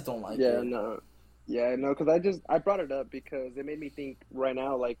I just don't like it. Because I brought it up because it made me think right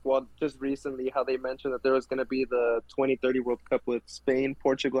now, just recently how they mentioned that there was going to be the 2030 World Cup with Spain,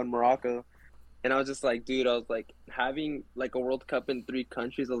 Portugal, and Morocco. And I was just dude, having a World Cup in 3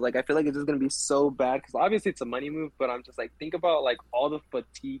 countries, I was I feel like it's just going to be so bad. Because obviously it's a money move, but I'm just think about all the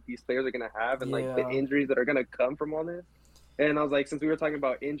fatigue these players are going to have and the injuries that are going to come from all this. And I was since we were talking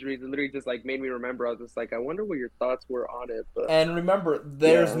about injuries, it literally just made me remember. I was just I wonder what your thoughts were on it. But and remember,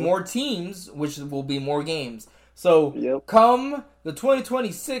 there's more teams, which will be more games. So come the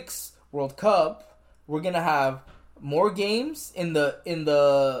 2026 World Cup, we're going to have more games in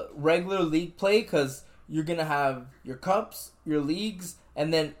the regular league play, because you're gonna have your cups, your leagues,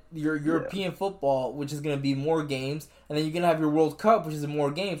 and then your European football, which is gonna be more games, and then you're gonna have your World Cup, which is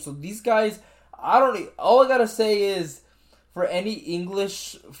more games. So these guys, all I gotta say is, for any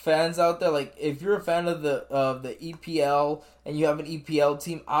English fans out there, if you're a fan of the EPL and you have an EPL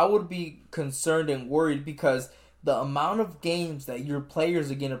team, I would be concerned and worried, because the amount of games that your players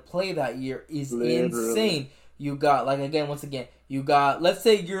are gonna play that year is insane. You got, you got, let's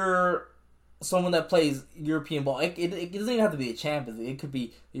say you're someone that plays European ball. It doesn't even have to be a Champions League. It could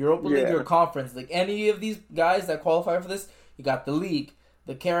be Europa League or Conference. Any of these guys that qualify for this, you got the League,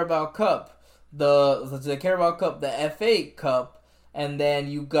 the Carabao Cup, the Carabao Cup, the FA Cup, and then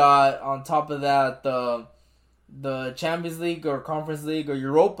you got, on top of that, the Champions League or Conference League or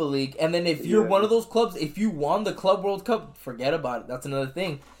Europa League. And then if you're one of those clubs, if you won the Club World Cup, forget about it. That's another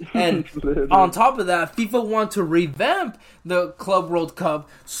thing. And on top of that, FIFA want to revamp the Club World Cup,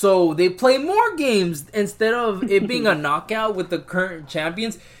 so they play more games instead of it being a knockout with the current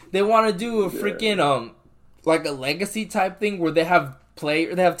champions. They want to do a freaking a legacy type thing where they have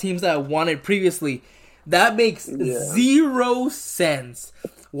teams that won it previously. That makes zero sense.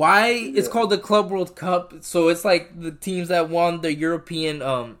 Why it's called the Club World Cup? So it's the teams that won the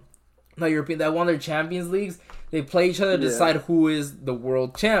that won their Champions Leagues. They play each other to decide who is the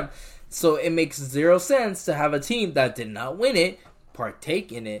world champ. So it makes zero sense to have a team that did not win it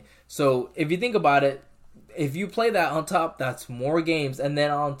partake in it. So if you think about it, if you play that on top, that's more games, and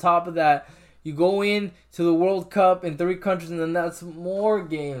then on top of that, You go in to the World Cup in 3 countries, and then that's more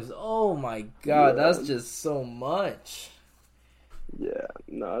games. Oh my god, Yeah. that's just so much. Yeah.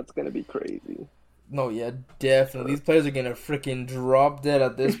 No, it's gonna be crazy. No, yeah, definitely. These players are gonna freaking drop dead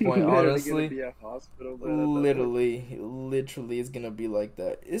at this point. Literally gonna Honestly, be a hospital bed at that point. literally, it's gonna be like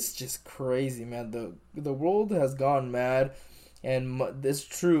that. It's just crazy, man. The world has gone mad, and it's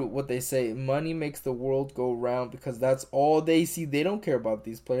true what they say. Money makes the world go round because that's all they see. They don't care about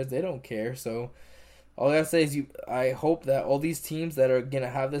these players. They don't care. So all I gotta say is, I hope that all these teams that are gonna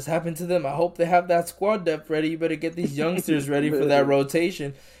have this happen to them, I hope they have that squad depth ready. You better get these youngsters ready for that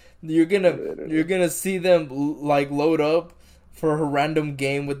rotation. You're gonna see them like load up for a random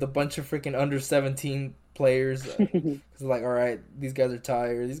game with a bunch of freaking under 17 players. It's like, all right, these guys are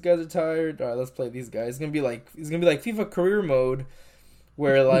tired. These guys are tired. All right, let's play these guys. It's gonna be like FIFA career mode,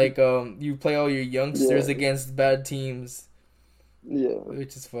 where like you play all your youngsters against bad teams. Yeah,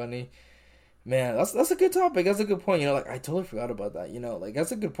 which is funny. Man, that's a good topic. That's a good point. You know, like I totally forgot about that. You know, like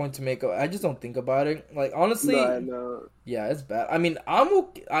that's a good point to make. I just don't think about it. Like honestly, no, I know. Yeah, it's bad. I mean, I'm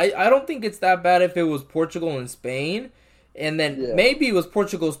okay. I don't think it's that bad if it was Portugal and Spain, and then maybe it was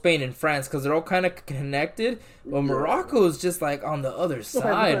Portugal, Spain, and France because they're all kind of connected. But Morocco is just like on the other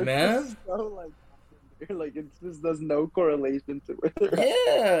side, man. So, like it just there's no correlation to it.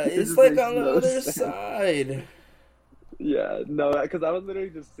 Yeah, it's like on the other side. Yeah, no, because I was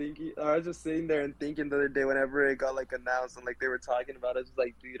literally just thinking, I was just sitting there and thinking the other day whenever it got like announced and like they were talking about it, I was just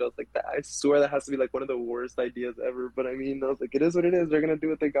like, dude, I was like, I swear that has to be like one of the worst ideas ever. But I mean, I was like, it is what it is. They're gonna do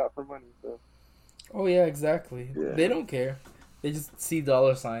what they got for money. So. Oh yeah, exactly. Yeah. They don't care. They just see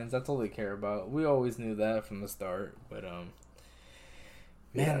dollar signs. That's all they care about. We always knew that from the start. But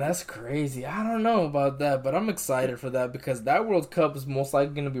man, that's crazy. I don't know about that, but I'm excited for that because that World Cup is most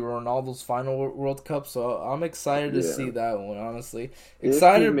likely going to be Ronaldo's final World Cup, so I'm excited to see that one, honestly.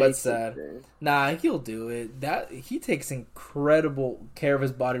 Excited but sad. Nah, he'll do it. He takes incredible care of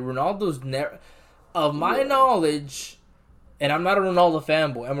his body. Ronaldo's never, of my knowledge, and I'm not a Ronaldo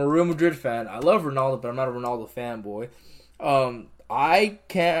fanboy. I'm a Real Madrid fan. I love Ronaldo, but I'm not a Ronaldo fanboy. I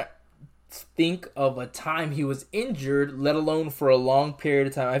can't think of a time he was injured, let alone for a long period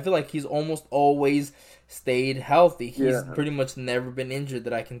of time. I feel like he's almost always stayed healthy. He's pretty much never been injured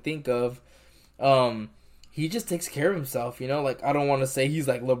that I can think of. He just takes care of himself, you know? Like, I don't want to say he's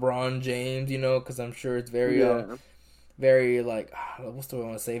like LeBron James, you know, because I'm sure it's very, very, like, what's the word I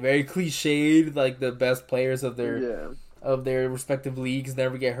want to say? Very cliched, like the best players of their respective leagues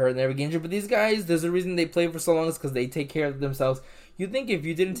never get hurt, never get injured. But these guys, there's a reason they play for so long is because they take care of themselves. You think if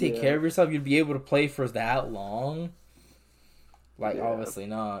you didn't take care of yourself, you'd be able to play for that long? Like, obviously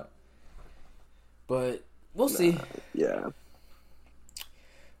not. But we'll see. Yeah.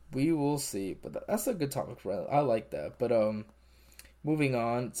 We will see. But that's a good topic. I like that. But moving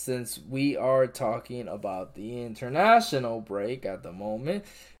on, since we are talking about the international break at the moment,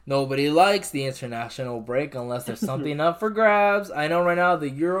 nobody likes the international break unless there's something up for grabs. I know right now the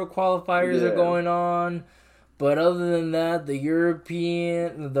Euro qualifiers are going on. But other than that, the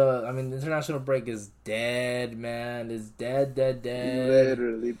international break is dead, man. It's dead.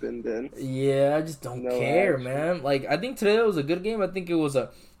 Literally been dead. Yeah, I just don't care, man. Like, I think today was a good game. I think it was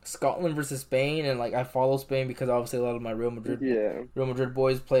a Scotland versus Spain, and like I follow Spain because obviously a lot of my Real Madrid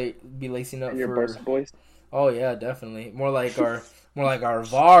boys be lacing up and your for Barca boys. Oh yeah, definitely. More like our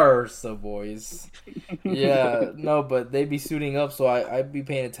Varsa boys. Yeah, no, but they be suiting up, so I'd be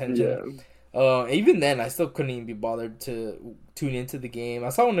paying attention. Yeah. Even then, I still couldn't even be bothered to tune into the game. I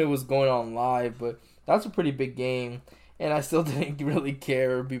saw when it was going on live, but that's a pretty big game, and I still didn't really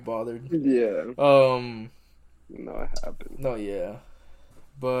care or be bothered. Yeah. No, it happened. No, yeah,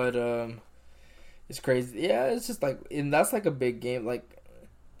 but it's crazy. Yeah, it's just like, and that's like a big game. Like,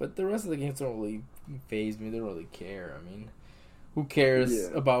 but the rest of the games don't really faze me. They don't really care. I mean, who cares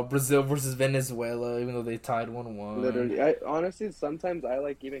about Brazil versus Venezuela, even though they tied 1-1? Literally. I honestly, sometimes I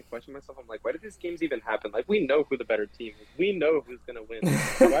like even question myself. I'm like, why did these games even happen? Like, we know who the better team is. We know who's going to win.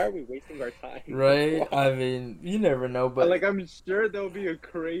 Why are we wasting our time? Right? I mean, you never know. But like, I'm sure there'll be a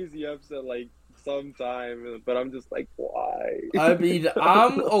crazy upset, like, sometime. But I'm just like, why? I mean,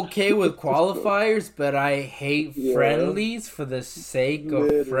 I'm okay with qualifiers, but I hate friendlies for the sake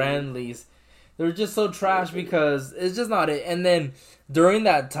of friendlies. They're just so trash because it's just not it. And then during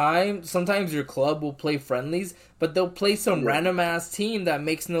that time, sometimes your club will play friendlies, but they'll play some random ass team that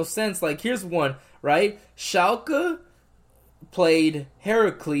makes no sense. Like, here's one, right? Schalke played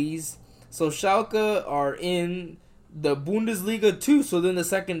Heracles. So Schalke are in the Bundesliga too, so they're in the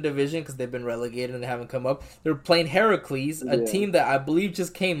second division because they've been relegated and they haven't come up. They're playing Heracles, a team that I believe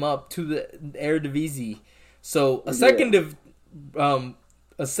just came up to the Eredivisie. So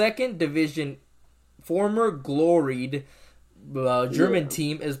a a second division former gloried German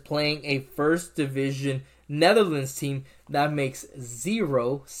team is playing a first division Netherlands team. That makes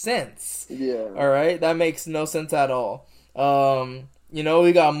 0 sense. Yeah. All right, that makes no sense at all. We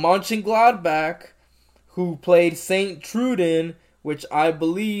got Mönchengladbach, who played St. Truden, which I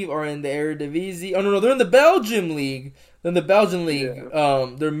believe are in the Eredivisie. Oh no, they're in the Belgian league. They're in the Belgian league.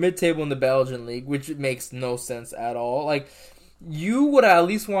 Yeah. They're mid-table in the Belgian league, which makes no sense at all. Like, you would at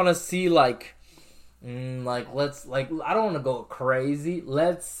least want to see I don't want to go crazy.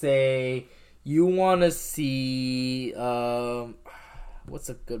 Let's say you want to see what's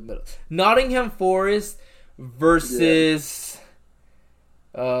a good middle? Nottingham Forest versus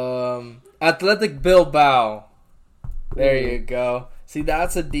Athletic Bilbao. There you go. See,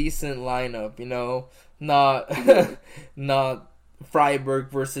 that's a decent lineup, not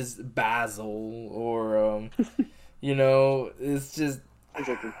Freiburg versus Basel or it's just. It's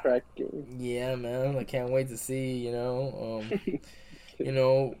like a crack game. Yeah, man. I can't wait to see,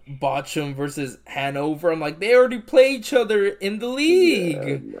 Bochum versus Hanover. I'm like, they already play each other in the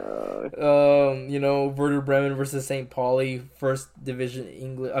league. Yeah, no. Werder Bremen versus St. Pauli, first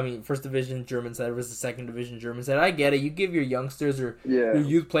division German side versus second division German side. I get it. You give your youngsters or your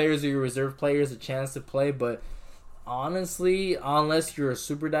youth players or your reserve players a chance to play, but honestly, unless you're a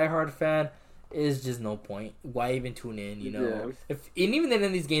super diehard fan, is just no point. Why even tune in? Even then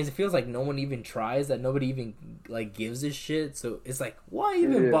in these games, it feels like no one even tries. That nobody even gives a shit. So it's like, why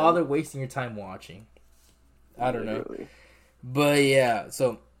even bother wasting your time watching? I don't know. Really. But yeah,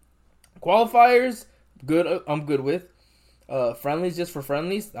 so qualifiers, good. I'm good with. Friendlies just for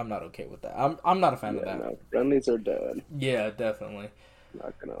friendlies. I'm not okay with that. I'm not a fan of that. No, friendlies are dead. Yeah, definitely.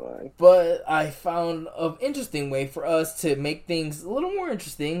 Not gonna lie. But I found an interesting way for us to make things a little more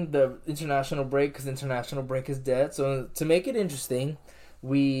interesting, the international break, because international break is dead. So to make it interesting,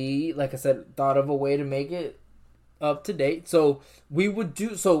 we, like I said, thought of a way to make it up to date. So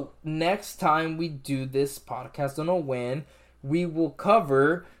next time we do this podcast, I don't know when, we will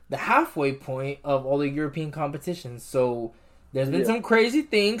cover the halfway point of all the European competitions. So there's been some crazy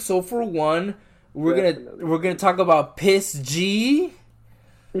things. So for one, we're gonna talk about PSG.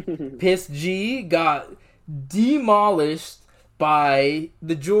 PSG got demolished by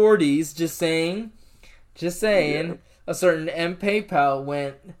the Geordies. Just saying. Yeah. A certain PayPal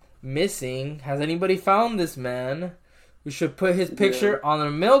went missing. Has anybody found this man? We should put his picture on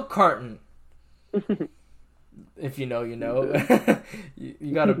a milk carton. If you know, you know.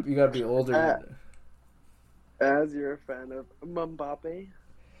 you gotta be older. As you're a fan of Mbappe.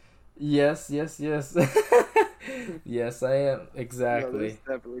 Yes. Yes, I am. Exactly. There's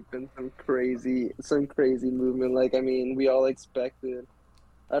definitely been some crazy movement. We all expected.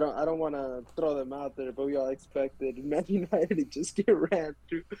 I don't want to throw them out there, but we all expected Man United to just get ran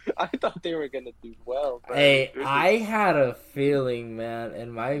through. I thought they were gonna do well. Hey, I had a feeling, man,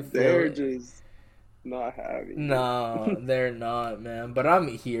 and they're just not having. No, they're not, man. But I'm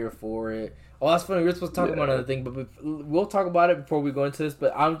here for it. Oh, that's funny. We're supposed to talk about another thing, but we'll talk about it before we go into this.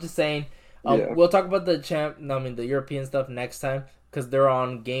 But I'm just saying. We'll talk about the European stuff next time because they're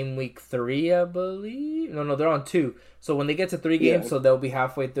on game week 3, I believe. No, they're on 2. So when they get to 3 games, so they'll be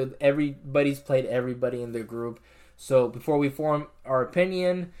halfway through. Everybody's played everybody in their group. So before we form our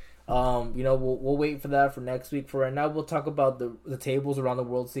opinion, we'll wait for that for next week. For right now, we'll talk about the tables around the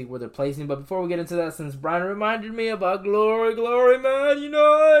World League where they're placing. But before we get into that, since Brian reminded me about glory, Man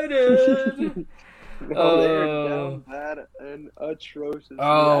United. They're down bad and atrocious.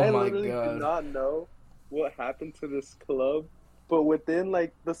 Oh my God! I literally do not know what happened to this club, but within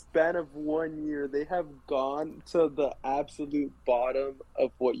the span of 1 year, they have gone to the absolute bottom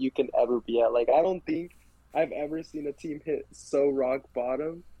of what you can ever be at. I don't think I've ever seen a team hit so rock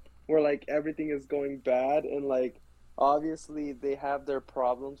bottom, where everything is going bad, and obviously they have their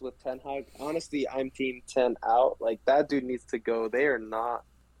problems with Ten Hag. Honestly, I'm Team 10 out. That dude needs to go. They are not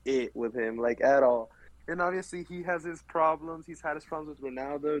it with him at all. And obviously he has his problems. He's had his problems with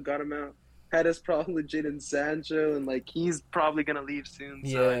Ronaldo, got him out. Had his problem with Jadon Sancho, and he's probably gonna leave soon.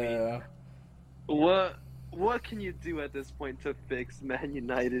 So what can you do at this point to fix Man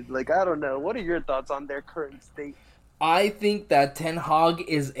United? I don't know. What are your thoughts on their current state? I think that Ten Hag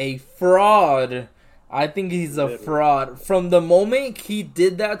is a fraud. I think he's a fraud. From the moment he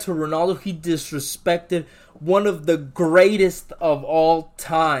did that to Ronaldo, he disrespected one of the greatest of all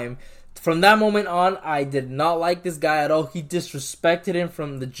time. From that moment on, I did not like this guy at all. He disrespected him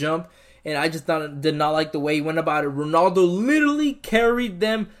from the jump, and I just did not like the way he went about it. Ronaldo literally carried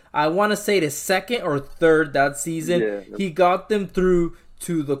them, I want to say, to second or third that season. Yeah. He got them through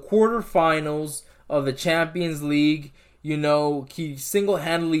to the quarterfinals of the Champions League. He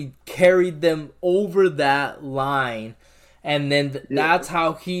single-handedly carried them over that line. And then Yeah. that's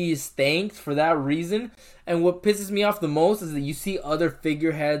how he is thanked for that reason. And what pisses me off the most is that you see other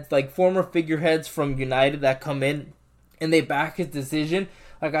figureheads, like former figureheads from United, that come in and they back his decision.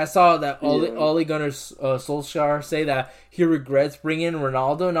 Like I saw that Yeah. Ole Gunnar Solskjaer say that he regrets bringing in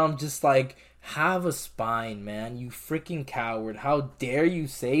Ronaldo, and I'm just like, have a spine, man. You freaking coward. How dare you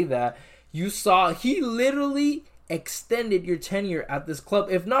say that? He literally extended your tenure at this club.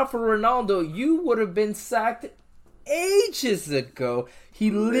 If not for Ronaldo, you would have been sacked ages ago. He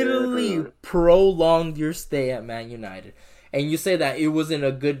literally Literally. prolonged your stay at Man United. And you say that it wasn't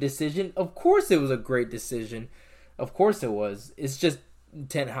a good decision. Of course it was a great decision. Of course it was. It's just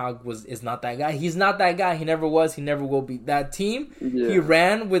Ten Hag is not that guy. He's not that guy. He never was. He never will be. That team he Yeah.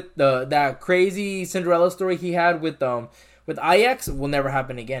 ran with that crazy Cinderella story he had with Ajax will never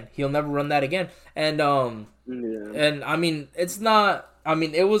happen again. He'll never run that again. Yeah. And I mean, it's not. I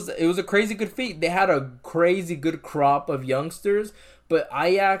mean, it was a crazy good feat. They had a crazy good crop of youngsters, but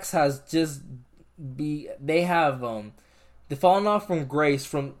Ajax has just they've fallen off from grace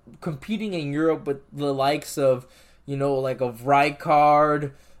from competing in Europe with the likes of like of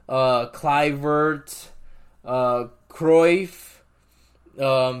Rijkaard, Kluivert, Cruyff,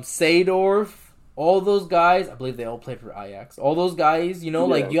 Seedorf, all those guys. I believe they all played for Ajax. All those guys,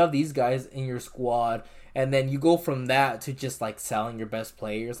 like Yeah. you have these guys in your squad, and then you go from that to just like selling your best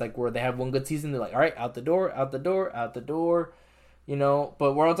players, like where they have one good season, they're like, all right, out the door, out the door, out the door,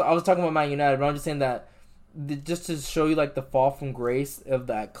 But I was talking about Man United, but I'm just saying that just to show you like the fall from grace of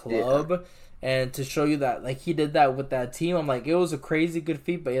that Yeah. club. And to show you that, like, he did that with that team, I'm like, it was a crazy good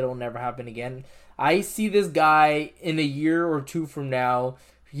feat, but it'll never happen again. I see this guy in a year or two from now.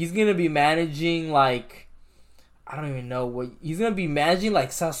 He's gonna be managing like I don't even know what he's gonna be managing, like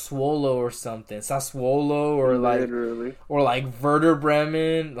Sassuolo or something. Sassuolo Literally. or like Werder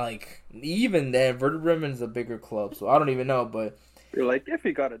Bremen. Like even then, Werder Bremen is a bigger club, so I don't even know. But You're like, if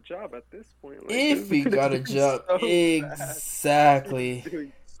he got a job at this point, like if this he dude is got a doing job, so bad. He's exactly.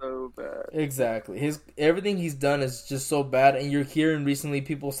 doing so bad. Exactly. His everything he's done is just so bad, and you're hearing recently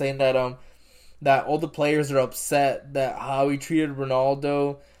people saying that all the players are upset that how he treated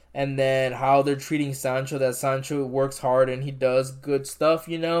Ronaldo, and then how they're treating Sancho. That Sancho works hard and he does good stuff,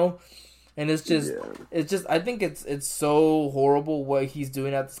 And Yeah. it's just I think it's so horrible what he's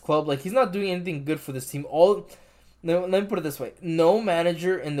doing at this club. Like he's not doing anything good for this team. Let me put it this way: no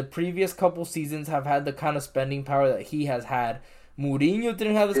manager in the previous couple seasons have had the kind of spending power that he has had. Mourinho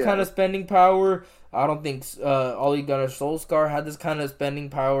didn't have this kind Yeah. of spending power. I don't think Ole Gunnar Solskjaer had this kind of spending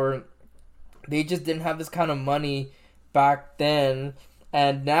power. They just didn't have this kind of money back then.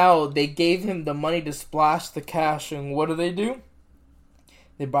 And now they gave him the money to splash the cash. And what do?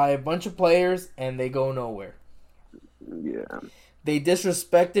 They buy a bunch of players and they go nowhere. Yeah. They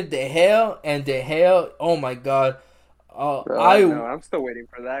disrespected De Gea, and De Gea, oh my god. Bro, I know. I'm still waiting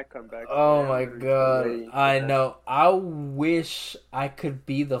for that comeback Oh story. I'm my literally still god, waiting for I that. know. I wish I could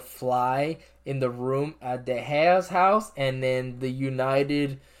be the fly in the room at De Gea's house and then the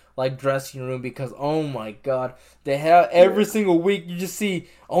United like dressing room, because oh my god, De Gea every Yeah. single week you just see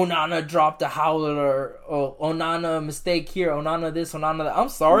Onana dropped a howler, or Onana mistake here, Onana this, Onana that. I'm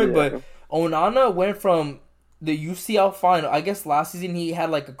sorry, but Yeah. Onana went from the UCL final. I guess last season he had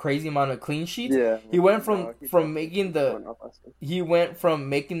like a crazy amount of clean sheets. Yeah. He went No, he from definitely making went off last game. he went from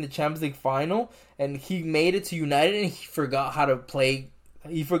making the Champions League final, and he made it to United, and he forgot how to play.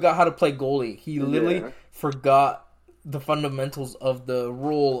 He forgot how to play goalie. He literally Yeah. forgot the fundamentals of the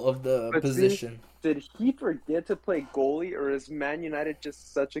role of the But see, position. did he forget to play goalie, or is Man United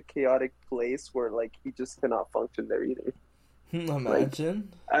just such a chaotic place where like he just cannot function there either? Like Imagine.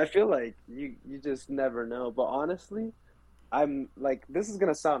 I feel like you just never know. But honestly, I'm like this is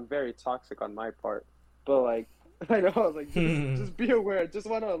gonna sound very toxic on my part, but like I know I was like just be aware. Just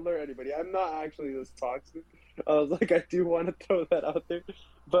want to alert anybody. I'm not actually this toxic. I was like I do want to throw that out there,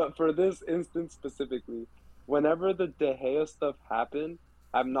 but for this instance specifically, whenever the De Gea stuff happened,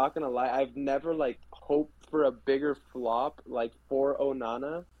 I'm not gonna lie. I've never like hoped for a bigger flop like for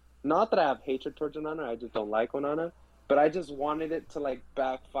Onana. Not that I have hatred towards Onana. I just don't like Onana. But I just wanted it to like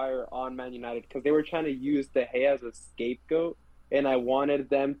backfire on Man United because they were trying to use De Gea as a scapegoat, and I wanted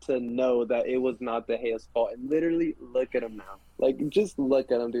them to know that it was not De Gea's fault. And literally, look at him now. Like, just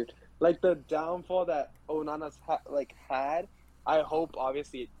look at him, dude. Like the downfall that Onana's had. I hope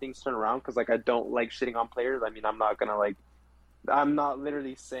obviously things turn around because like I don't like shitting on players. I mean, I'm not gonna like. I'm not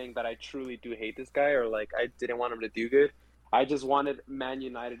literally saying that I truly do hate this guy or like I didn't want him to do good. I just wanted Man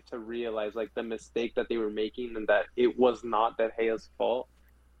United to realize like the mistake that they were making and that it was not De Gea's fault.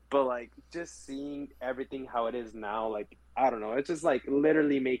 But like just seeing everything how it is now, like I don't know, it's just like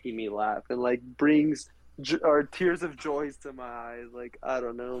literally making me laugh and like brings or tears of joys to my eyes. Like I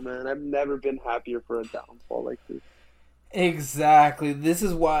don't know, man. I've never been happier for a downfall like this. Exactly. This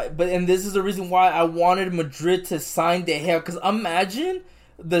is why, and this is the reason why I wanted Madrid to sign De Gea. Because imagine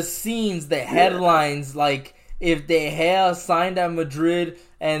the scenes, the Yeah, headlines, like if De Gea signed at Madrid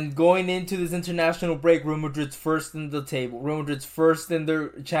and going into this international break, Real Madrid's first in the table, Real Madrid's first in their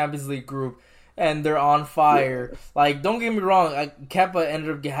Champions League group, and they're on fire. yeah, Like, don't get me wrong, Kepa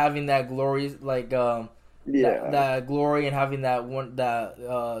ended up having that glory, like yeah, that glory and having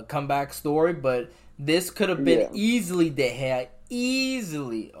that comeback story, but this could have been yeah, easily De Gea,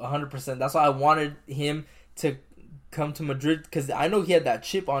 easily 100%. That's why I wanted him to come to Madrid because I know he had that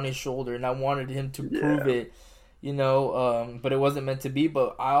chip on his shoulder, and I wanted him to prove yeah, it. But it wasn't meant to be.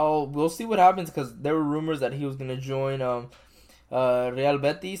 But we'll see what happens because there were rumors that he was gonna join Real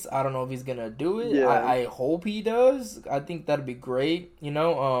Betis. I don't know if he's gonna do it. yeah, I hope he does. I think that'd be great.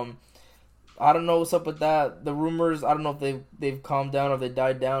 I don't know what's up with that. The rumors, I don't know if they've calmed down or they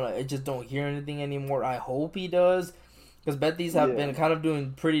died down. I just don't hear anything anymore. I hope he does. Because Betis have yeah, been kind of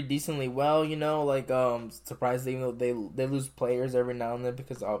doing pretty decently well, like surprised even though they lose players every now and then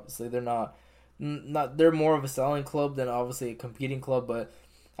because obviously they're not they're more of a selling club than obviously a competing club, but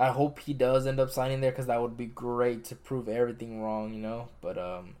I hope he does end up signing there because that would be great to prove everything wrong. But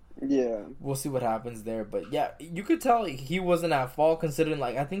yeah, we'll see what happens there. But yeah, you could tell he wasn't at fault considering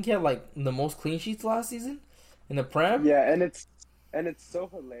like I think he had like the most clean sheets last season in the Prem. yeah, and it's so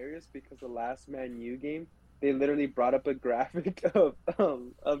hilarious because the last Man U game, they literally brought up a graphic of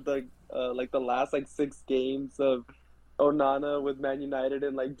the like the last like 6 games of Onana with Man United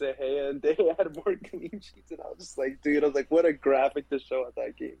and like De Gea, and De Gea had more clean sheets, and I was just like, dude, I was like, what a graphic to show at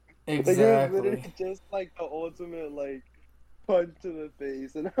that game. Like it was Exactly. literally just like the ultimate like punch to the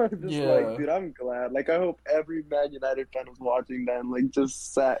face, and I was just like, Yeah. dude, I'm glad. Like I hope every Man United fan was watching that and like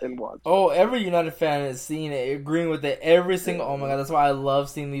just sat and watched Oh, that. every United fan is seeing it, agreeing with it. Every single. Oh my Yeah, god, that's why I love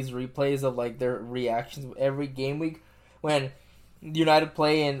seeing these replays of like their reactions every game week when United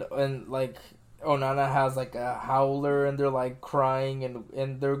play and like Onana has like a howler and they're like crying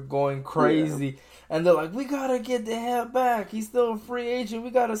and they're going yeah, crazy and they're like, we gotta get the hell back. He's still a free agent. We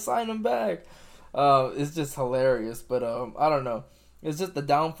gotta sign him back. It's just hilarious, but I don't know. It's just the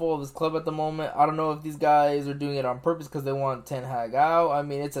downfall of his club at the moment. I don't know if these guys are doing it on purpose because they want Ten Hag out. I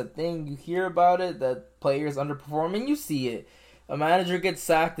mean, it's a thing. You hear about it that players underperform, and you see it. A manager gets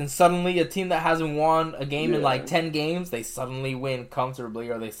sacked, and suddenly a team that hasn't won a game in like yeah, 10 games, they suddenly win comfortably,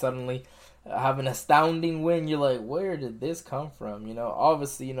 or they suddenly have an astounding win. You're like, where did this come from?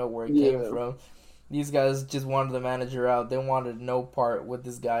 Obviously, you know where it came yeah, from. These guys just wanted the manager out. They wanted no part with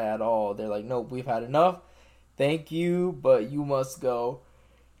this guy at all. They're like, nope, we've had enough. Thank you, but you must go.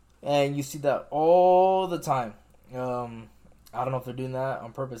 And you see that all the time. I don't know if they're doing that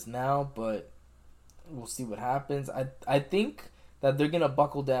on purpose now, but we'll see what happens. I think that they're gonna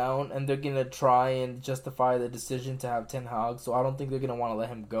buckle down and they're gonna try and justify the decision to have Ten Hag. So I don't think they're gonna want to let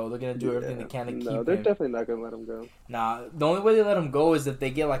him go. They're gonna do everything they yeah. can to No, keep they're him. definitely not gonna let him go. Nah, the only way they let him go is if they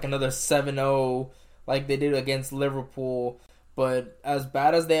get like another 7-0 like they did against Liverpool. But as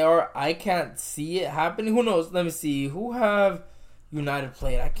bad as they are, I can't see it happening. Who knows? Let me see. Who have United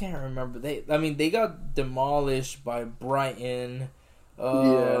played? I can't remember. They got demolished by Brighton. Uh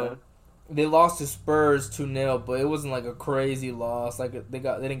Yeah, they lost to Spurs 2-0, but it wasn't like a crazy loss. Like they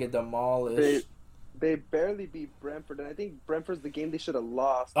didn't get they demolished. they barely beat Brentford, and I think Brentford's the game they should have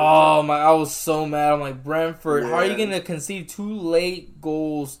lost. They should have. Oh my! I was so mad. I'm like, Brentford, how are you Yeah, gonna concede 2 late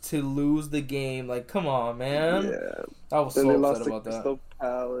goals to lose the game? Like, come on, man. yeah. I was Then so they upset lost to about that. Crystal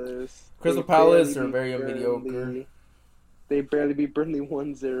Palace. They Crystal barely Palace are beat very mediocre. Burnley. They barely beat Burnley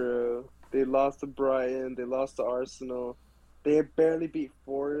 1-0. They lost to Brighton. They lost to Arsenal. They barely beat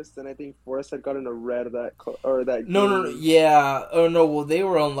Forest, and I think Forest had gotten a red of that No, no, no, game. yeah. Oh no, well they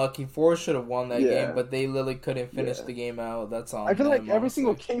were unlucky. Forest should have won that game, Yeah, but they literally couldn't finish yeah. the game out. That's I on feel like them, every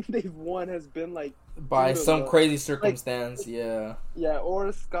single honestly. game they've won has been like due By to some luck. crazy Like circumstance, yeah. yeah,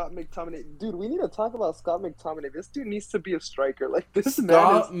 or Scott McTominay. Dude, we need to talk about Scott McTominay. This dude needs to be a striker. Like this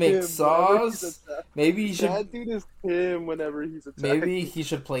man is Scott him whenever he's McSauce. attacked. Maybe he should. That dude is him whenever he's Maybe attacking. he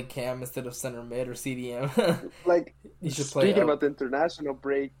should play Cam instead of center mid or CDM. Like He should play speaking up. about the international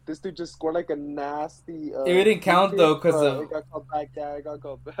break, this dude just scored like a nasty It didn't free count kick, though because but of it got called back. Yeah, it got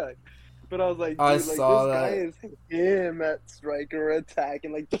called back. But I was like, I dude, like this saw guy that. is him at striker attack,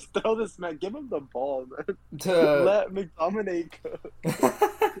 and like just throw this man, give him the ball, man. To Let McTominay cook.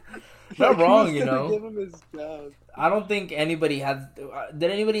 not Like who's wrong, you gonna know. give him his chance? I don't think anybody had.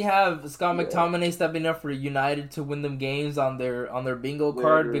 Did anybody have Scott Yeah, McTominay stepping up for United to win them games on their bingo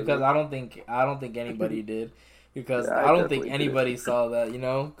card? Because literally. I don't think anybody did. Because Yeah, I I don't think definitely did. anybody saw that, you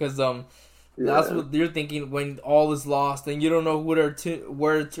know. Because that's Yeah, what you're thinking when all is lost and you don't know where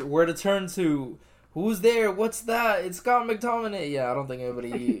to turn to. Who's there? What's that? It's Scott McTominay. Yeah, I don't think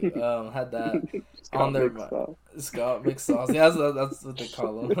anybody had that just on got their mixed mind. up. Scott McSauce. Yeah, that's what they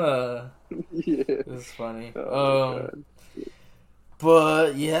call him. Yeah. It's funny. Oh my god.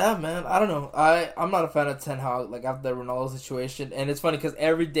 But yeah, man, I don't know. I'm not a fan of Ten Hag. Like after the Ronaldo situation, and it's funny because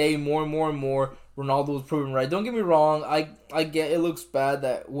every day more and more and more Ronaldo was proven right. Don't get me wrong. I get it looks bad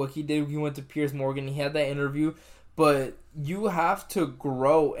that what he did. He went to Piers Morgan. He had that interview, but you have to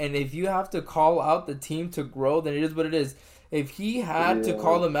grow, and if you have to call out the team to grow, then it is what it is. If he had to Yeah,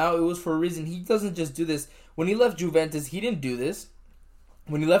 call them out, it was for a reason. He doesn't just do this. When he left Juventus, he didn't do this.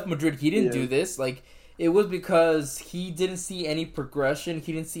 When he left Madrid, he didn't yeah, do this. Like it was because he didn't see any progression.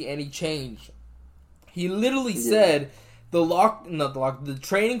 He didn't see any change. He literally yeah. said the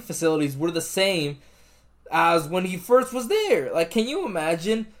training facilities were the same as when he first was there. Like, can you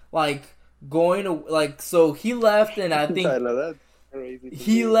imagine like going to like so he left and I I think know that's crazy to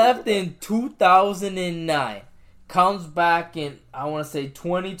he even think left about. in 2009. Comes back in I want to say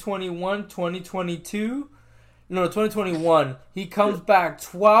 2021, 2022. No, 2021. He Yeah, comes back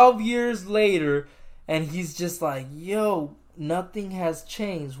 12 years later, and he's just like, yo, nothing has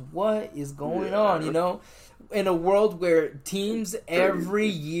changed. What is going on? You yeah, know, in a world where teams every crazy.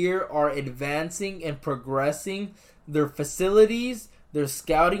 year are advancing and progressing their facilities, their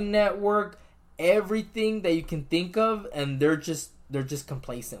scouting network, everything that you can think of, and they're just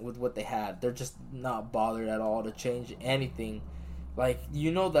complacent with what they had. They're just not bothered at all to change anything. Like,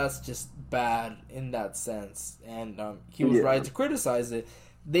 you know, that's just bad in that sense. And he was right Yeah, to criticize it.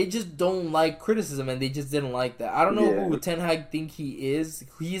 They just don't like criticism, and they just didn't like that. I don't know yeah, who Ten Hag think he is.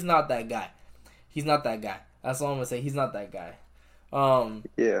 He's not that guy. He's not that guy. That's all I'm gonna say. He's not that guy. Um,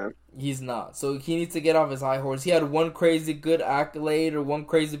 yeah, he's not. So he needs to get off his high horse. He had one crazy good accolade or one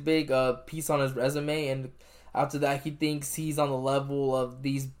crazy big piece on his resume, and after that, he thinks he's on the level of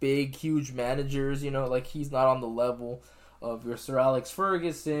these big, huge managers. You know, like he's not on the level of your Sir Alex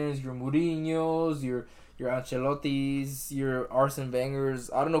Ferguson's, your Mourinho's, your Ancelotti's, your Arsene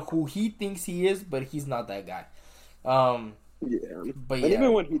Wenger's. I don't know who he thinks he is, but he's not that guy. Um, yeah. but And yeah,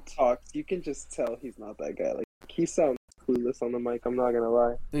 even when he talks, you can just tell he's not that guy. Like he sounds clueless on the mic. I'm not gonna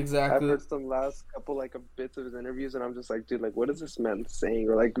lie. I've exactly, heard some last couple like bits of his interviews, and I'm just like, dude, like, what is this man saying,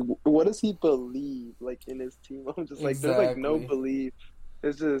 or like, what does he believe, like, in his team? I'm just like, there's like no exactly. belief.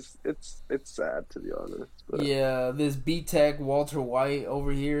 It's just, it's sad to be honest, but Yeah, this B Tech Walter White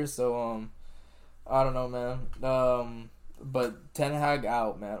over here. So I don't know, man. But Ten Hag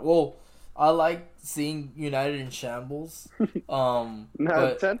out, man. Well, I like seeing United in shambles. nah,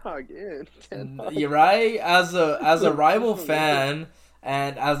 But Ten Hag in, Ten Hag you're right. As a rival legitimately, fan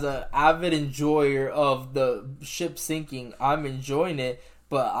and as a avid enjoyer of the ship sinking, I'm enjoying it.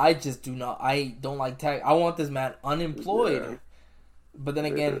 But I just do not. I don't like tag. I want this man yeah, unemployed. But then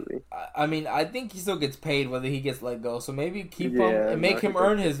again, literally, I mean, I think he still gets paid whether he gets let go. So maybe keep him yeah, and no, he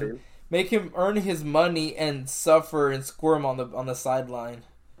does get paid. make him earn his money and suffer and squirm on the sideline.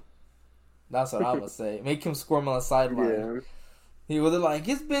 That's what I would say. Make him squirm on the sideline. Yeah, He was like,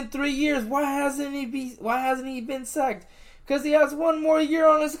 it's been 3 years. Why hasn't he been sacked? Because he has one more year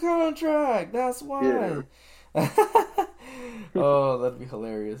on his contract. That's yeah, why. Oh, that'd be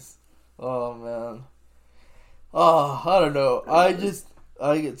hilarious. Oh man. Oh, I don't know.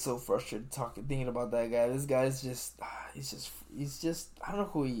 I get so frustrated thinking about that guy. This guy's just he's just I don't know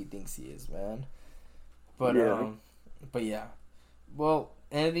who he thinks he is, man. But yeah. but yeah. Well,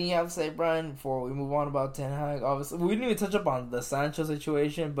 anything you have to say, Brian, before we move on about Ten Hag? Obviously, we didn't even touch up on the Sancho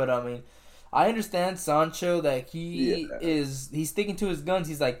situation, but I mean, I understand Sancho that Yeah. he's sticking to his guns.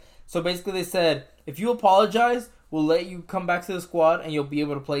 He's like, so basically they said, if you apologize, we'll let you come back to the squad and you'll be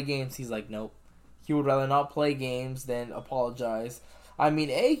able to play games. He's like, nope. He would rather not play games than apologize. I mean,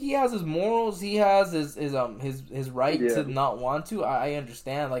 he has his morals. He has his right Yeah. to not want to. I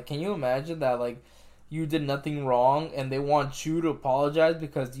understand. Like, can you imagine that? Like, you did nothing wrong, and they want you to apologize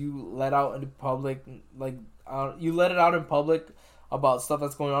because you let out in public, like, you let it out in public about stuff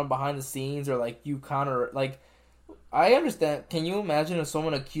that's going on behind the scenes, or like you like. I understand. Can you imagine if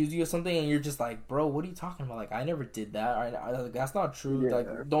someone accused you of something and you're just like, bro, what are you talking about? Like, I never did that. Like, that's not true. Yeah.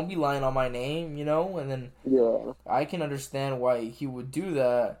 Like, don't be lying on my name, you know? And then Yeah. I can understand why he would do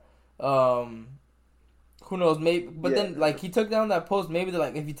that. Um, who knows? Maybe, but Yeah, then like he took down that post. Maybe they're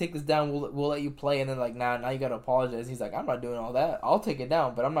like, if you take this down, we'll let you play. And then like, now you gotta apologize. He's like, I'm not doing all that. I'll take it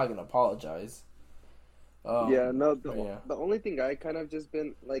down, but I'm not gonna apologize. yeah. No, But yeah, the only thing I kind of just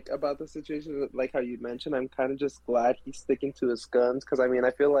been like about the situation, like how you mentioned, I'm kind of just glad he's sticking to his guns because I mean,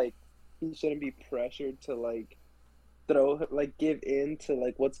 I feel like he shouldn't be pressured to like give in to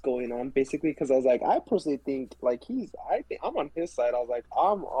like what's going on basically because I was like I personally think like I think I'm on his side. I was like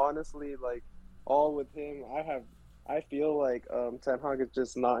I'm honestly like all with him. I feel like Ten Hag is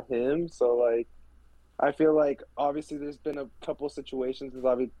just not him. So like I feel like obviously there's been a couple situations.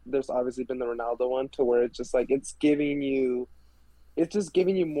 There's obviously been the Ronaldo one to where it's just like it's just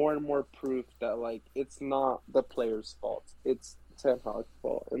giving you more and more proof that like it's not the player's fault. It's Ten Hag's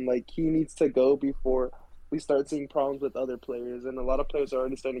fault, and like he needs to go before we start seeing problems with other players. And a lot of players are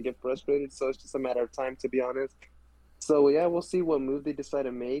already starting to get frustrated, so it's just a matter of time, to be honest. So yeah, we'll see what move they decide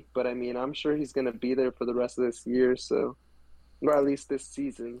to make. But I mean, I'm sure he's gonna be there for the rest of this year, so or at least this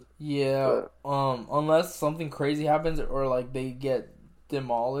season. yeah. But Unless something crazy happens or like they get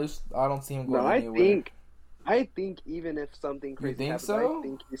demolished, I don't see him no, going anywhere. I think even if something You crazy think happens, I so?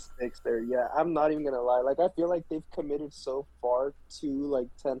 think he sticks there. Yeah, I'm not even gonna lie. Like I feel like they've committed so far to like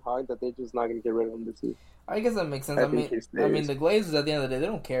Ten Hag that they're just not gonna get rid of him this year. I guess that makes sense. I think he I mean, stays. the Glazers at the end of the day, they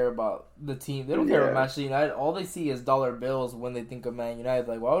don't care about the team. They don't care about Yeah, Manchester United. All they see is dollar bills when they think of Man United.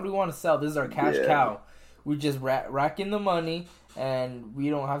 Like, why would we want to sell? This is our cash yeah, cow. We just rack in the money, and we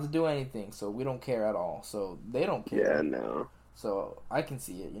don't have to do anything. So we don't care at all. So they don't yeah. care. No. So I can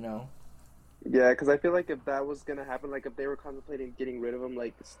see it. You know. Yeah, because I feel like if that was gonna happen, like if they were contemplating getting rid of him,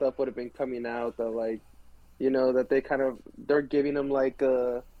 like stuff would have been coming out that like that they're giving him like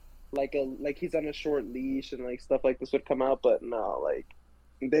he's on a short leash and like stuff like this would come out, but no, like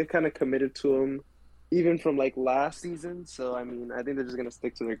they've kind of committed to him even from like last season. So I mean, I think they're just gonna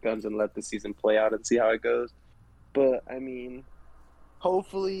stick to their guns and let the season play out and see how it goes. But I mean,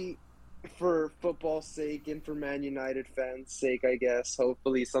 hopefully for football's sake and for Man United fans' sake, I guess,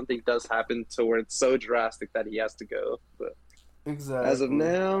 hopefully something does happen to where it's so drastic that he has to go. But as of Exactly.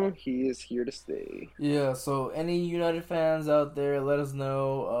 now, he is here to stay. Yeah. So any United fans out there, let us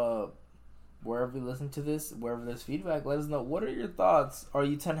know. Wherever you listen to this, wherever there's feedback, let us know. What are your thoughts? Are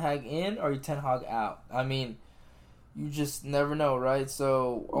you Ten Hag in or are you Ten Hag out? I mean, you just never know, right?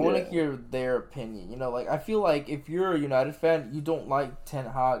 So I want to Yeah, hear their opinion. You know, like I feel like if you're a United fan, you don't like Ten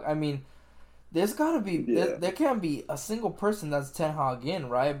Hag. I mean, there's gotta be yeah, there can't be a single person that's Ten Hag in,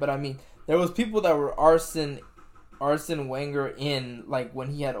 right? But I mean, there was people that were Arsene Wenger in like when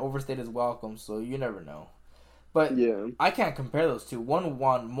he had overstayed his welcome. So you never know. But yeah, I can't compare those two. One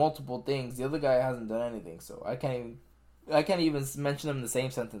won multiple things. The other guy hasn't done anything. So I can't even mention them in the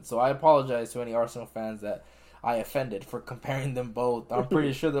same sentence. So I apologize to any Arsenal fans that I offended for comparing them both. I'm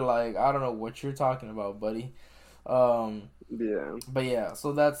pretty sure they're like, I don't know what you're talking about, buddy. Um, yeah, but yeah,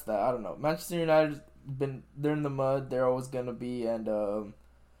 so that's that. I don't know. Manchester United they're in the mud. They're always gonna be, and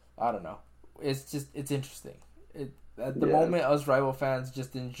I don't know. It's interesting. It at the yeah, moment, us rival fans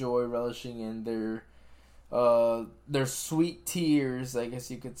just enjoy relishing in their sweet tears, I guess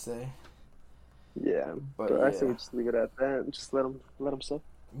you could say. yeah. But But I say we yeah, just leave it at that and just let him suffer,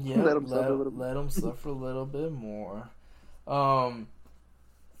 yep. let him suffer a little Let them bit. suffer a little bit more. Um.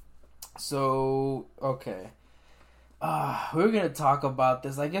 So okay. We're gonna talk about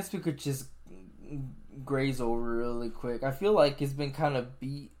this. I guess we could just graze over really quick. I feel like it's been kind of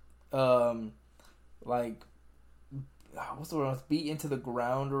beat, like what's the word? It's beat into the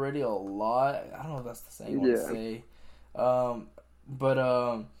ground already a lot. I don't know if that's the same one to Yeah, say. But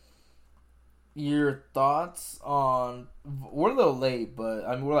your thoughts on we're a little late, but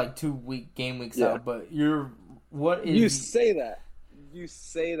I mean we're like game weeks yeah. out. But your what You is say that. You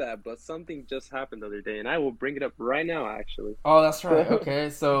say that, but something just happened the other day, and I will bring it up right now, actually. oh that's right So, okay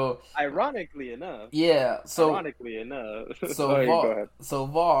so ironically enough, yeah ironically enough. Sorry, go ahead. So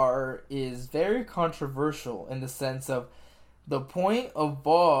VAR is very controversial in the sense of the point of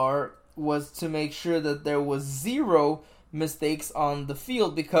VAR was to make sure that there was zero mistakes on the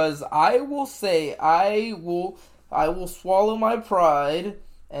field because I will say I will swallow my pride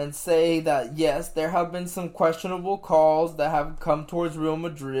and say that yes, there have been some questionable calls that have come towards Real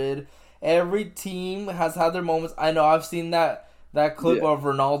Madrid. Every team has had their moments. I know I've seen that clip Yeah, of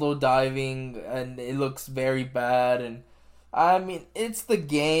Ronaldo diving and it looks very bad and I mean, it's the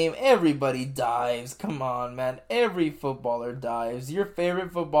game. Everybody dives. Come on, man. Every footballer dives. Your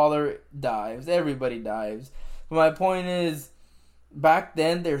favorite footballer dives. Everybody dives. But my point is, back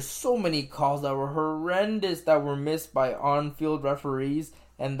then, there's so many calls that were horrendous that were missed by on-field referees,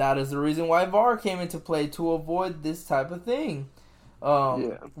 and that is the reason why VAR came into play to avoid this type of thing.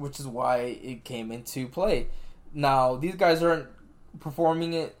 Yeah. which is why it came into play. Now these guys aren't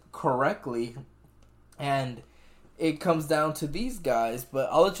performing it correctly, and it comes down to these guys. But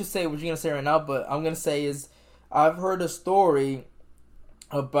I'll let you say what you're gonna say right now. But I'm gonna say is I've heard a story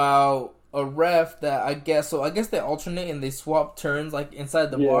about a ref that I guess they alternate and they swap turns like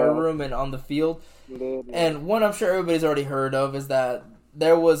inside the bar room and on the field. And one I'm sure everybody's already heard of is that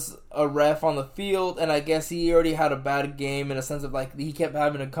there was a ref on the field, and I guess he already had a bad game in a sense of like he kept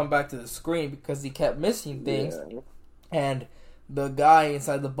having to come back to the screen because he kept missing things. Yeah. And the guy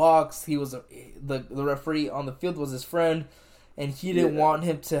inside the box, he was the referee on the field was his friend, and he didn't want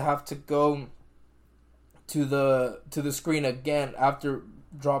him to have to go to the screen again after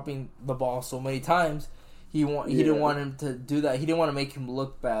dropping the ball so many times. He didn't want him to do that. He didn't want to make him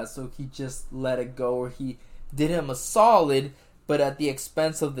look bad, so he just let it go, or he did him a solid, but at the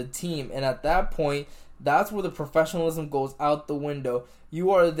expense of the team. And at that point, that's where the professionalism goes out the window.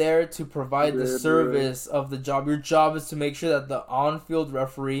 You are there to provide the service of the job. Your job is to make sure that the on-field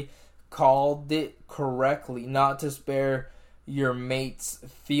referee called it correctly, not to spare your mate's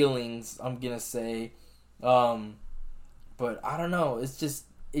feelings, I'm going to say. But I don't know.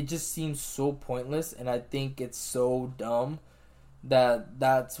 It just seems so pointless, and I think it's so dumb that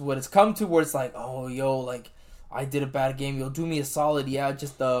that's what it's come to, where it's like, oh, yo, like, I did a bad game. You'll do me a solid. Yeah,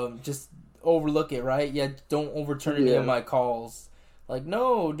 just overlook it, right? Yeah, don't overturn any of my calls. Like,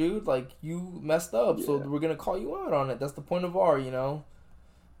 no, dude, like, you messed up, so we're going to call you out on it. That's the point of VAR, you know?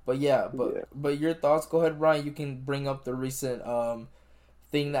 But but your thoughts, go ahead, Brian. You can bring up the recent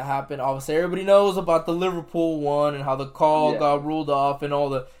thing that happened. Obviously, everybody knows about the Liverpool one and how the call got ruled off and all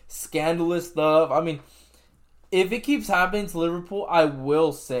the scandalous stuff. I mean, if it keeps happening to Liverpool, I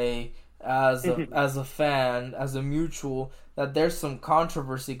will say, as a fan, as a mutual, that there's some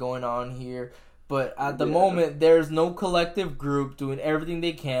controversy going on here. But at the moment, there's no collective group doing everything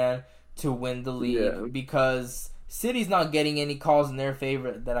they can to win the league because City's not getting any calls in their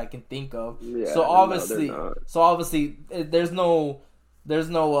favor that I can think of. Yeah, so obviously, there's no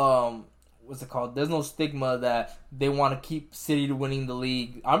what's it called? There's no stigma that they want to keep City to winning the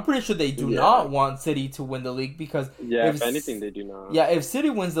league. I'm pretty sure they do not want City to win the league because if anything, they do not. Yeah, if City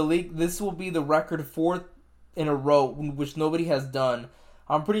wins the league, this will be the record fourth in a row, which nobody has done.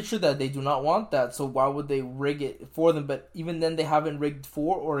 I'm pretty sure that they do not want that, so why would they rig it for them? But even then, they haven't rigged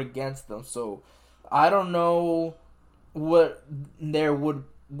for or against them. So I don't know what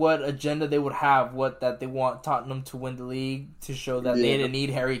agenda they would have, that they want Tottenham to win the league to show that they didn't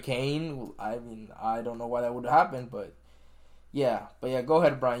need Harry Kane. I mean, I don't know why that would happen, but yeah, go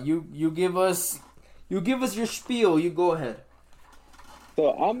ahead, Brian. You give us your spiel. You go ahead.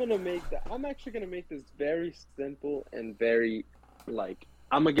 So I'm actually gonna make this very simple and very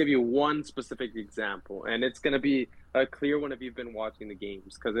I'm gonna give you one specific example, and it's gonna be a clear one if you've been watching the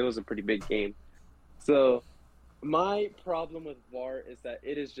games because it was a pretty big game. So my problem with VAR is that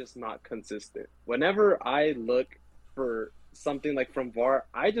it is just not consistent. Whenever I look for something like from VAR,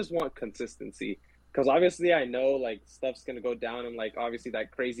 I just want consistency. Because obviously I know stuff's going to go down, and obviously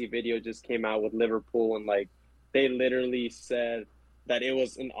that crazy video just came out with Liverpool, and they literally said that it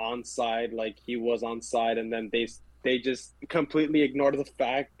was an onside, he was onside, and then they just completely ignored the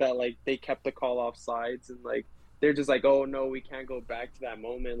fact that they kept the call off sides, and they're just oh no, we can't go back to that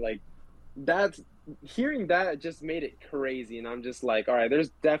moment. Hearing that just made it crazy, and I'm just all right, there's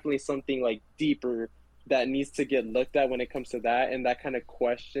definitely something deeper that needs to get looked at when it comes to that, and that kind of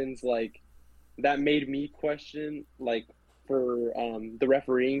questions that made me question for the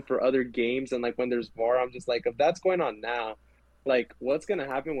refereeing for other games, and when there's VAR, I'm just if that's going on now, what's gonna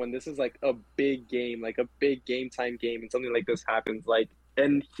happen when this is a big game, a big game time game, and something like this happens,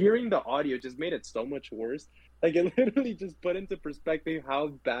 and hearing the audio just made it so much worse. It literally just put into perspective how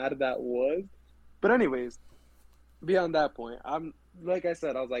bad that was. But anyways, beyond that point, I'm I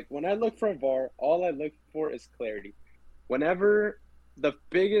said, I was when I look for VAR, all I look for is clarity. Whenever the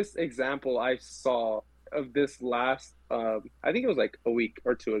biggest example I saw of this last, I think it was a week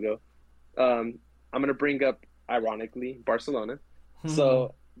or two ago. I'm gonna bring up, ironically, Barcelona.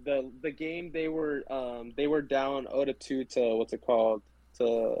 So the game they were down 0-2 to what's it called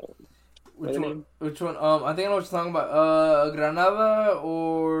to. Which one? I think I know what you're talking about. Granada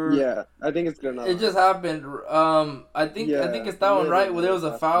or I think it's Granada. It just happened. I think it's that one, right? Where there was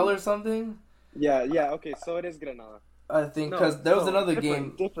a foul or something. Yeah. Okay, so it is Granada. I think because there was another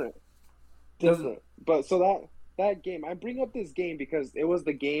game. Different. But so that game, I bring up this game because it was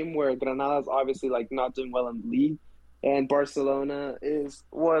the game where Granada's obviously not doing well in the league, and Barcelona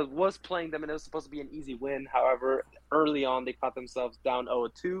was playing them, and it was supposed to be an easy win. However, early on they caught themselves down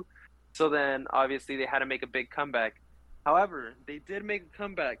 0-2. So then, obviously, they had to make a big comeback. However, they did make a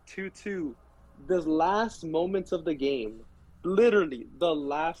comeback 2-2. The last moments of the game, literally the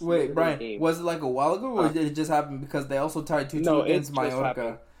last Wait, minute of the Brian, game. was it like a while ago, or did it just happen because they also tied 2-2 No, it against just Mallorca?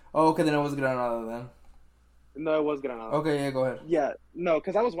 happened. Oh, okay, then it was Granada then. No, it was Granada. Okay, yeah, go ahead. Yeah, no,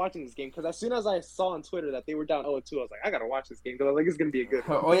 because I was watching this game. Because as soon as I saw on Twitter that they were down 0-2, I was like, I gotta watch this game because I was like, it's gonna be a good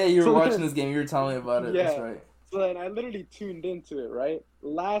one. Oh yeah, you were So watching then, this game. You were telling me about it. That's yeah, right. so then I literally tuned into it. Right,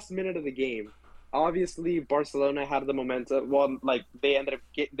 last minute of the game. Obviously, Barcelona had the momentum. Well, like they ended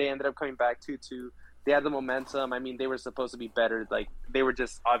up coming back 2-2. They had the momentum. I mean, they were supposed to be better. Like they were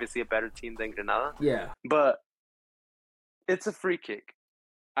just obviously a better team than Granada. Yeah. But it's a free kick.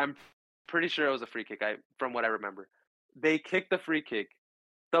 I'm pretty sure it was a free kick. From what I remember, they kicked the free kick.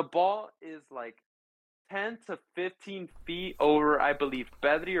 The ball is like 10 to 15 feet over, I believe,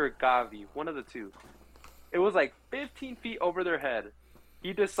 Pedri or Gavi, one of the two. It was like 15 feet over their head.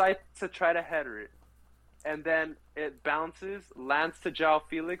 He decides to try to header it. And then it bounces, lands to João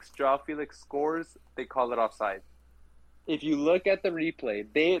Felix. João Felix scores. They call it offside. If you look at the replay,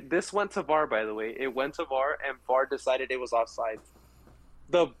 this went to VAR, by the way. It went to VAR, and VAR decided it was offside.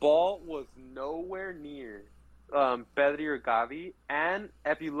 The ball was nowhere near Pedri or Gavi. And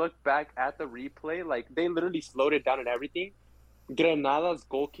if you look back at the replay, like they literally slowed it down and everything. Granada's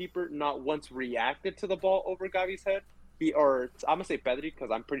goalkeeper not once reacted to the ball over Gavi's head. I'm gonna say Pedri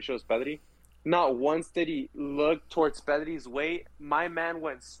because I'm pretty sure it's Pedri. Not once did he look towards Pedri's way. My man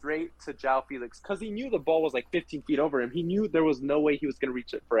went straight to João Felix because he knew the ball was like 15 feet over him. He knew there was no way he was gonna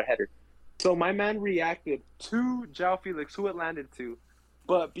reach it for a header. So my man reacted to João Felix, who it landed to,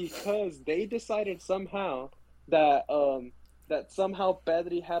 but because they decided somehow that somehow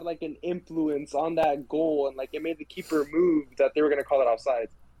Pedri had like an influence on that goal and like it made the keeper move, that they were gonna call it offside.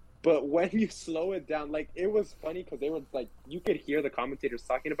 But when you slow it down, like it was funny because they were like, you could hear the commentators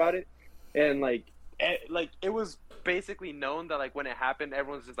talking about it, and it was basically known that like when it happened,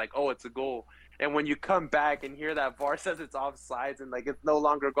 everyone's just like, oh, it's a goal. And when you come back and hear that VAR says it's offsides and like it's no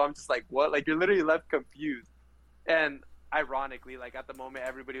longer a goal, I'm just like, what? Like you're literally left confused. And ironically, like at the moment,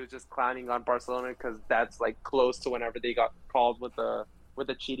 everybody was just clowning on Barcelona because that's like close to whenever they got called with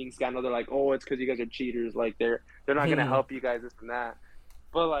the cheating scandal. They're like, oh, it's because you guys are cheaters. Like they're not gonna help you guys, this and that.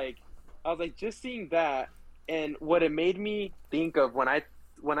 But like, I was like, just seeing that, and what it made me think of when I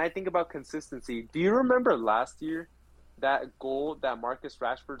think about consistency. Do you remember last year that goal that Marcus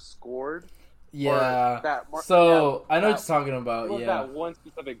Rashford scored? Yeah. I know what you're talking about. Yeah. That one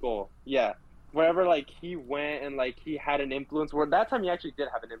specific goal. Yeah. Wherever like he went and like he had an influence. Where that time he actually did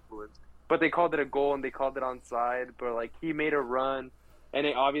have an influence, but they called it a goal and they called it onside. But like he made a run, and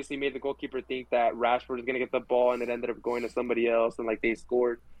it obviously made the goalkeeper think that Rashford was gonna get the ball, and it ended up going to somebody else, and like they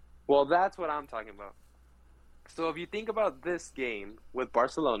scored. Well, that's what I'm talking about. So if you think about this game with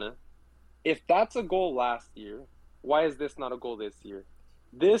Barcelona, if that's a goal last year, why is this not a goal this year?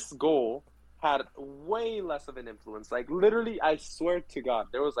 This goal had way less of an influence. Like literally, I swear to God,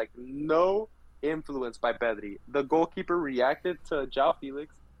 there was like no influence by Pedri. The goalkeeper reacted to João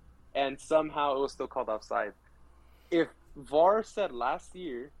Felix, and somehow it was still called offside. If VAR said last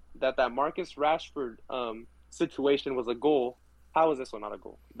year that Marcus Rashford situation was a goal, how is this one not a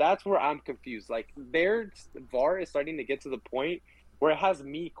goal? That's where I'm confused. Like their VAR is starting to get to the point where it has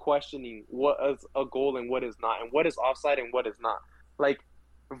me questioning what is a goal and what is not, and what is offside and what is not. Like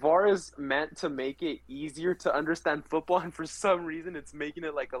VAR is meant to make it easier to understand football, and for some reason it's making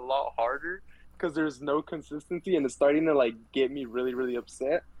it like a lot harder because there's no consistency, and it's starting to like get me really, really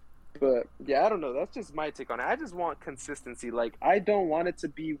upset. But yeah, I don't know. That's just my take on it. I just want consistency. Like I don't want it to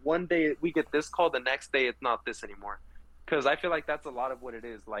be one day we get this call, the next day it's not this anymore. Because I feel like that's a lot of what it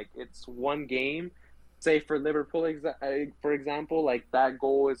is. Like it's one game. Say for Liverpool, for example, like that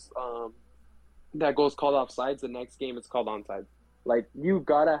goal is called offsides. The next game it's called onside. Like you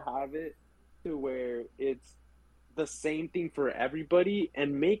gotta have it to where it's the same thing for everybody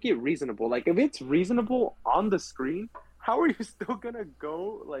and make it reasonable. Like if it's reasonable on the screen, how are you still gonna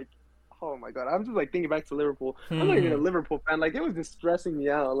go like? Oh my God, I'm just like thinking back to Liverpool. I'm not even a Liverpool fan. Like it was just stressing me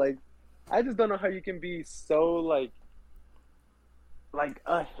out. Like I just don't know how you can be so like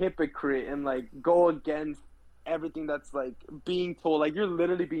a hypocrite and like go against everything that's like being told. Like you're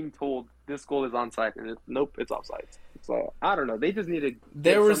literally being told this goal is onside, and nope, it's offside. So I don't know. They just need to.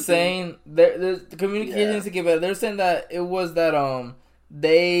 They were saying the communication needs to get better. They're saying that it was that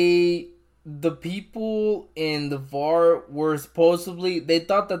the people in the VAR were supposedly, they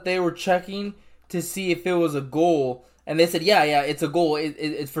thought that they were checking to see if it was a goal, and they said yeah it's a goal.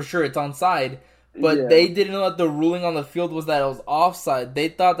 It's for sure it's onside. But they didn't know that the ruling on the field was that it was offside. They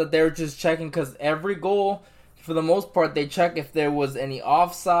thought that they were just checking because every goal, for the most part, they check if there was any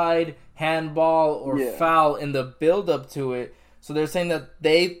offside, handball or foul in the build up to it. So they're saying that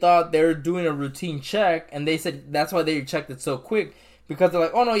they thought they were doing a routine check, and they said that's why they checked it so quick, because they're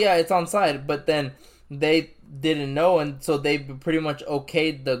like, oh no, yeah, it's onside. But then they didn't know, and so they pretty much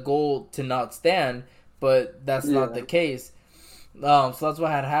okayed the goal to not stand, but that's not the case. So that's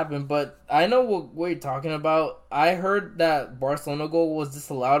what had happened. But I know what you're talking about. I heard that Barcelona goal was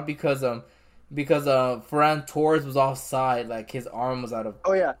disallowed because Ferran Torres was offside, like his arm was out of.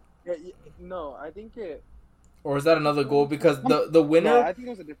 Oh yeah. No, I think it. Or is that another goal? Because the winner. No, I think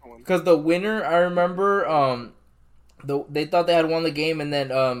it was a different one. Because the winner, I remember, they thought they had won the game, and then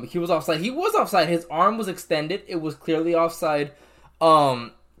he was offside. He was offside. His arm was extended. It was clearly offside.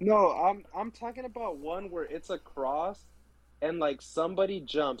 No, I'm talking about one where it's a cross, and like somebody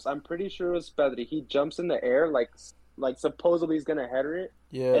jumps. I'm pretty sure it was Pedri. He jumps in the air, like supposedly he's gonna header it.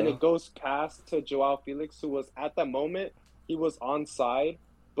 Yeah. And it goes past to Joao Felix, who was at the moment he was onside,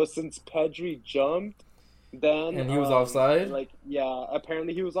 but since Pedri jumped, then and he was offside. Like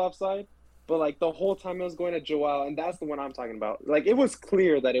apparently he was offside. But like the whole time it was going to Joao, and that's the one I'm talking about. Like it was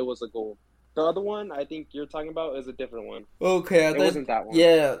clear that it was a goal. The other one I think you're talking about is a different one. Okay, it wasn't that one.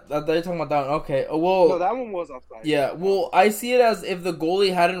 Yeah, I thought you were talking about that one. Okay, well, no, that one was offside. Yeah, well, I see it as if the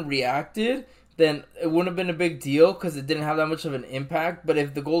goalie hadn't reacted, then it wouldn't have been a big deal because it didn't have that much of an impact. But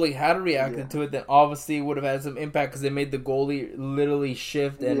if the goalie had reacted to it, then obviously it would have had some impact because it made the goalie literally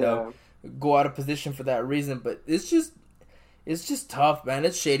shift and go out of position for that reason. But it's just tough, man.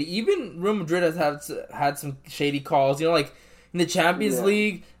 It's shady. Even Real Madrid has had some shady calls. You know, like in the Champions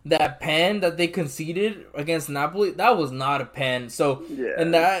League, that pen that they conceded against Napoli, that was not a pen. So,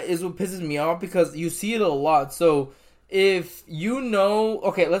 and that is what pisses me off because you see it a lot. So, if you know,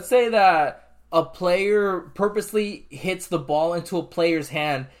 okay, let's say that a player purposely hits the ball into a player's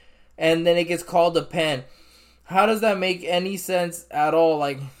hand, and then it gets called a pen. How does that make any sense at all?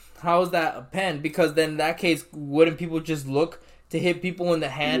 Like, how is that a pen? Because then in that case, wouldn't people just look to hit people in the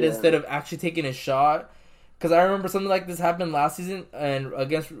hand instead of actually taking a shot? Because I remember something like this happened last season and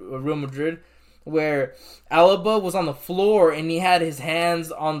against Real Madrid, where Alaba was on the floor and he had his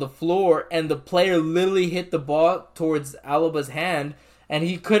hands on the floor, and the player literally hit the ball towards Alaba's hand, and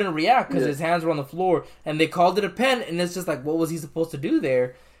he couldn't react because his hands were on the floor, and they called it a pen, and it's just like, what was he supposed to do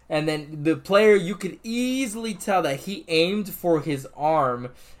there? And then the player, you could easily tell that he aimed for his arm,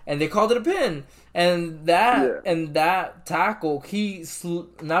 and they called it a pin. And that tackle,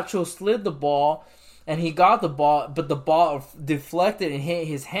 Nacho slid the ball, and he got the ball, but the ball deflected and hit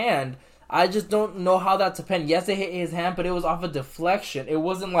his hand. I just don't know how that's a pen. Yes, it hit his hand, but it was off a deflection. It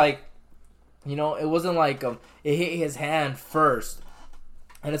wasn't like, it hit his hand first.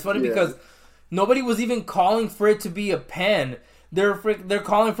 And it's funny because nobody was even calling for it to be a pen. They're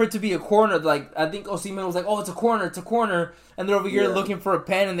calling for it to be a corner. Like, I think Osimhen was like, oh, it's a corner. And they're over here looking for a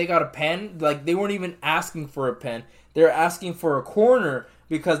pen, and they got a pen. Like, they weren't even asking for a pen. They're asking for a corner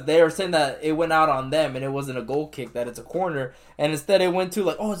because they were saying that it went out on them and it wasn't a goal kick, that it's a corner. And instead it went to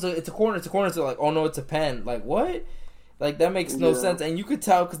like, oh, it's a corner. So like, oh, no, it's a pen. Like, what? Like, that makes no sense. And you could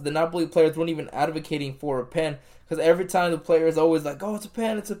tell because the Napoli players weren't even advocating for a pen. Because every time the player is always like, oh, it's a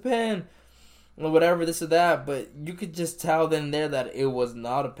pen. Or whatever, this or that. But you could just tell then and there that it was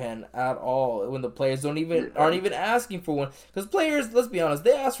not a pen at all. When the players aren't even asking for one. Because players, let's be honest,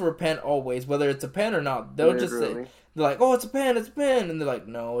 they ask for a pen always. Whether it's a pen or not. They'll just say, they're like, oh, it's a pen. And they're like,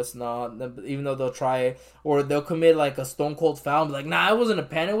 no, it's not. Even though they'll try it. Or they'll commit like a stone cold foul and be like, nah, it wasn't a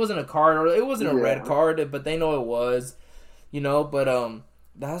pen. It wasn't a card. Or it wasn't a red card. But they know it was. But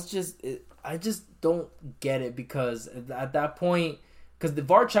that's just... I just don't get it because at that point, because the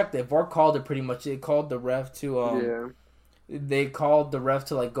VAR checked it, VAR called it pretty much. It called the ref to they called the ref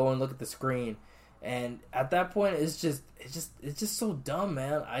to like go and look at the screen, and at that point, it's just so dumb,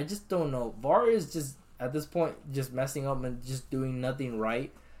 man. I just don't know. VAR is just at this point just messing up and just doing nothing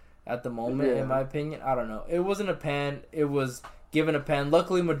right at the moment, in my opinion. I don't know. It wasn't a pen. It was given a pen.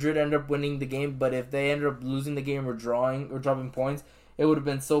 Luckily, Madrid ended up winning the game, but if they ended up losing the game or drawing or dropping points, it would have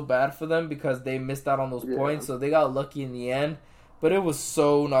been so bad for them because they missed out on those points. So they got lucky in the end. But it was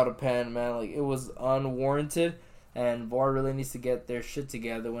so not a pen, man. Like, it was unwarranted. And VAR really needs to get their shit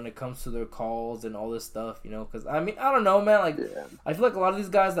together when it comes to their calls and all this stuff, Because, I mean, I don't know, man. Like, I feel like a lot of these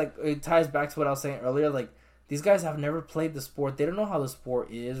guys, like, it ties back to what I was saying earlier. Like, these guys have never played the sport. They don't know how the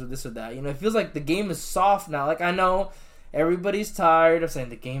sport is or this or that. It feels like the game is soft now. Like, I know everybody's tired of saying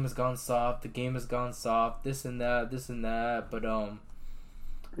the game has gone soft. This and that. But, I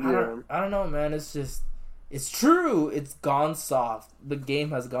don't know, man. It's true. It's gone soft. The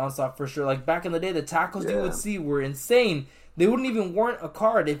game has gone soft for sure. Like back in the day, the tackles you would see were insane. They wouldn't even warrant a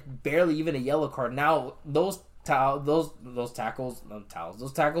card, if barely even a yellow card. Now those those tackles, not towels,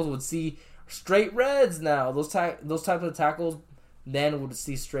 those tackles would see straight reds now. Those types of tackles then would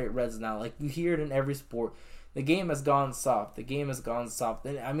see straight reds now. Like, you hear it in every sport. The game has gone soft.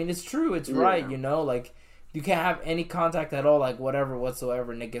 And I mean, it's true. It's right. You know, like, you can't have any contact at all, like whatever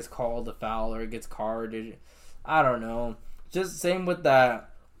whatsoever, and it gets called a foul or it gets carded. I don't know. Just same with that.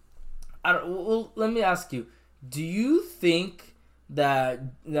 Well, let me ask you: do you think that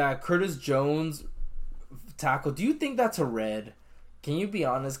Curtis Jones tackle? Do you think that's a red? Can you be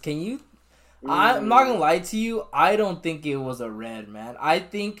honest? Can you? I'm not gonna lie to you. I don't think it was a red, man. I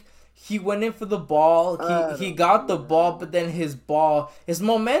think he went in for the ball. He got the ball, but then his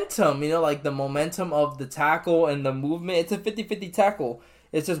momentum, you know, like the momentum of the tackle and the movement. It's a 50-50 tackle.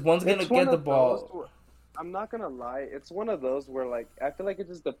 It's just one's gonna get the ball. I'm not gonna lie. It's one of those where, like, I feel like it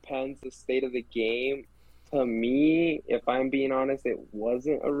just depends the state of the game. To me, if I'm being honest, it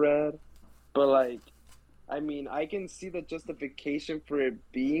wasn't a red. But, like, I mean, I can see the justification for it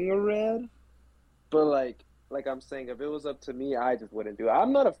being a red. But, like I'm saying, if it was up to me, I just wouldn't do it.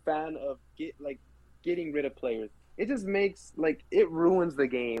 I'm not a fan of getting rid of players. It just makes, like, it ruins the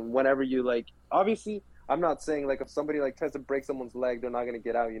game whenever you, like, obviously, I'm not saying, like, if somebody, like, tries to break someone's leg, they're not going to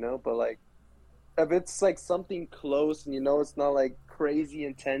get out, you know? But, like, if it's, like, something close and you know it's not, like, crazy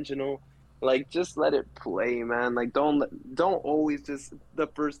intentional, like, just let it play, man. Like, don't always just the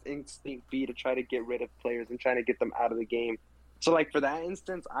first instinct be to try to get rid of players and trying to get them out of the game. So, like, for that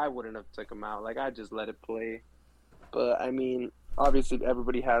instance, I wouldn't have took him out. Like, I just let it play. But, I mean, obviously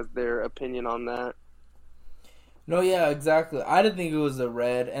everybody has their opinion on that. No, yeah, exactly. I didn't think it was a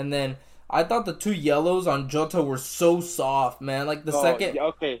red. And then I thought the 2 yellows on Jota were so soft, man. Like, the second...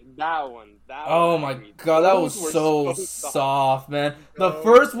 Okay, that one. Oh, my God. That was so soft, man. The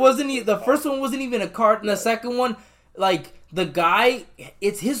first one wasn't even a card. And the second one, like, the guy,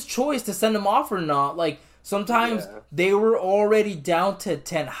 it's his choice to send him off or not. Like, sometimes they were already down to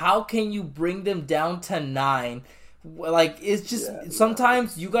 10. How can you bring them down to 9? Like, it's just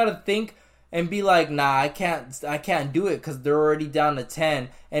sometimes you gotta think and be like, nah, I can't do it because they're already down to 10,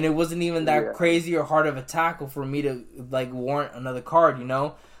 and it wasn't even that crazy or hard of a tackle for me to, like, warrant another card, you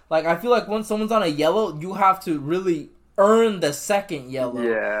know? Like, I feel like when someone's on a yellow, you have to really earn the second yellow.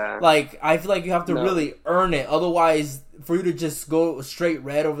 Yeah. Like, I feel like you have to really earn it. Otherwise, for you to just go straight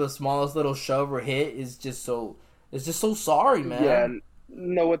red over the smallest little shove or hit is just so... It's just so sorry, man. Yeah.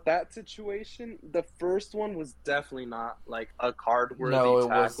 No, with that situation, the first one was definitely not, like, a card-worthy tackle. No, it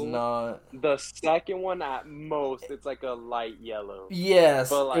was not. The second one, at most, it's like a light yellow. Yes,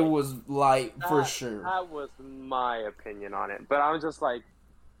 but, like, it was light for sure. That was my opinion on it. But I was just like,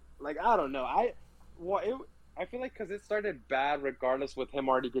 I don't know. I feel like because it started bad regardless with him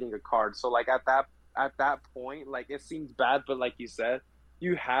already getting a card. So, like, at that point, like, it seems bad, but like you said,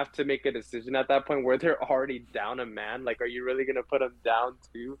 you have to make a decision at that point where they're already down a man. Like, are you really going to put them down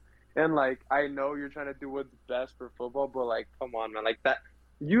too? And, like, I know you're trying to do what's best for football, but, like, come on, man. Like, that,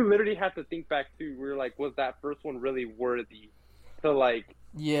 you literally have to think back too. We're like, was that first one really worthy to, like,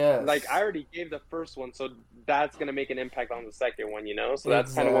 like, I already gave the first one, so that's going to make an impact on the second one, you know? So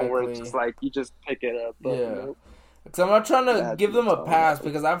that's kind of one where it's just like, you just pick it up. But, you know? Because I'm not trying to give them a pass,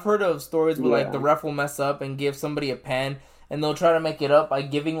 because I've heard of stories where, like, the ref will mess up and give somebody a pen, and they'll try to make it up by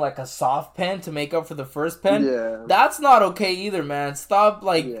giving, like, a soft pen to make up for the first pen. Yeah. That's not okay either, man. Stop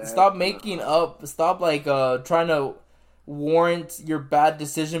making up. Stop, like, trying to warrant your bad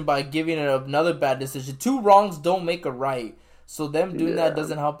decision by giving it another bad decision. 2 wrongs don't make a right. So them doing that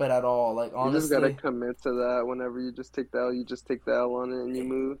doesn't help it at all. Like, honestly, you just gotta commit to that. Whenever you just take the L, you just take the L on it and you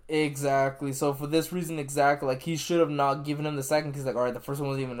move. Exactly. So for this reason, like, he should have not given him the second. Because, like, all right, the first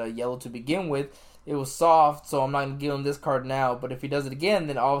one wasn't even a yellow to begin with. It was soft, so I'm not gonna give him this card now. But if he does it again,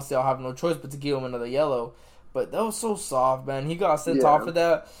 then obviously I'll have no choice but to give him another yellow. But that was so soft, man. He got sent off for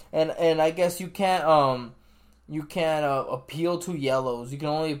that, and I guess you can't appeal to yellows. You can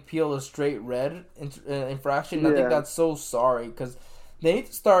only appeal a straight red infraction. I think that's so sorry, because they need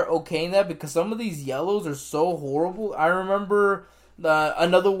to start okaying that, because some of these yellows are so horrible. I remember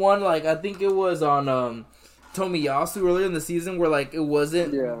another one, like, I think it was on Tomiyasu earlier in the season, where, like, it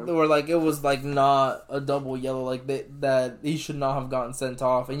wasn't, where, like, it was, like, not a double yellow, like, that he should not have gotten sent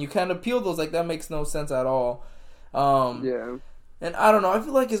off, and you can't appeal those. Like, that makes no sense at all. And I don't know, I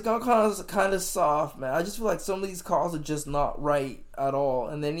feel like it's got kind of soft, man. I just feel like some of these calls are just not right at all,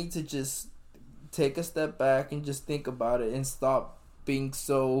 and they need to just take a step back and just think about it and stop being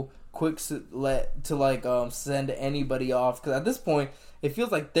so quick to send anybody off. Because at this point, it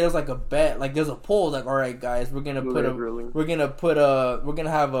feels like there's, like, a bet, like, there's a poll, like, all right, guys, we're gonna have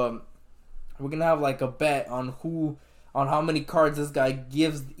like a bet on on how many cards this guy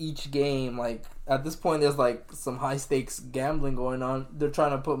gives each game. Like, at this point, there's like some high stakes gambling going on. They're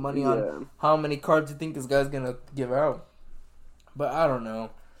trying to put money on how many cards you think this guy's gonna give out. But I don't know.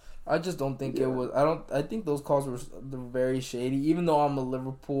 I just don't think it was. I think those calls were very shady. Even though I'm a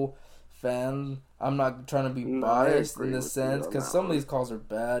Liverpool fan, I'm not trying to be biased in this sense because some of these calls are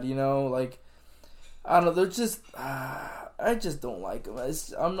bad. You know, like I don't know. They're just. I just don't like them.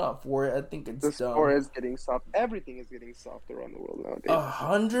 I'm not for it. I think it's dumb. The sport is getting soft. Everything is getting soft around the world nowadays.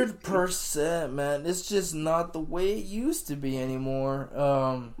 100%, man. It's just not the way it used to be anymore.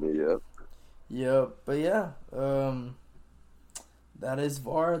 Yep. But yeah. That is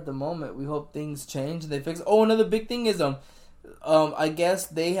VAR at the moment. We hope things change and they fix. Oh, another big thing is I guess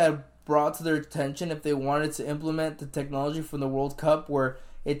they had brought to their attention if they wanted to implement the technology from the World Cup where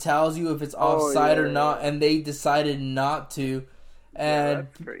it tells you if it's offside or not, and they decided not to. And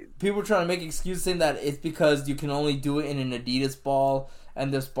people were trying to make excuses saying that it's because you can only do it in an Adidas ball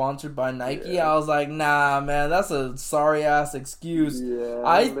and they're sponsored by Nike. I was like, nah, man, that's a sorry-ass excuse.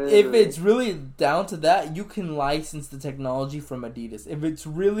 If it's really down to that, you can license the technology from Adidas. If it's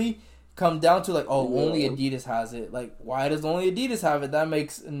really come down to, like, only Adidas has it, like, why does only Adidas have it? That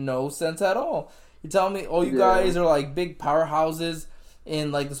makes no sense at all. You're telling me, you guys are, like, big powerhouses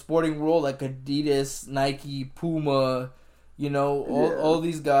in like the sporting world, like Adidas, Nike, Puma, you know, all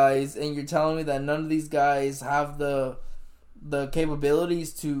these guys, and you're telling me that none of these guys have the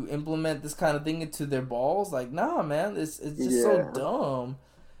capabilities to implement this kind of thing into their balls? Like, nah, man, it's just so dumb.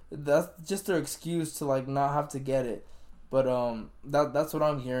 That's just their excuse to like not have to get it. But that's what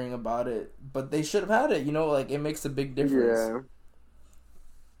I'm hearing about it. But they should have had it, you know, like it makes a big difference.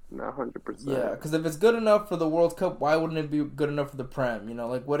 Not 100%. Yeah, because if it's good enough for the World Cup, why wouldn't it be good enough for the Prem? You know,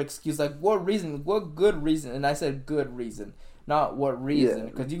 like what excuse, like what reason, what good reason? And I said good reason, not what reason,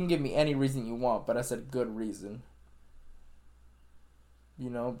 because you can give me any reason you want, but I said good reason. You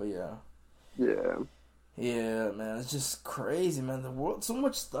know, but yeah, man, it's just crazy, man. The world, so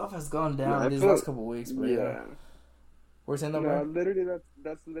much stuff has gone down these last couple of weeks, but we're saying that, bro? Literally,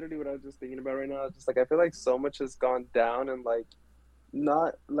 that's literally what I was just thinking about right now. Just like I feel like so much has gone down and like.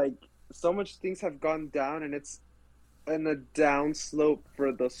 Not like so much things have gone down and it's in a down slope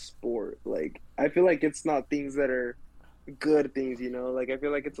for the sport. Like I feel like it's not things that are good things, you know. Like I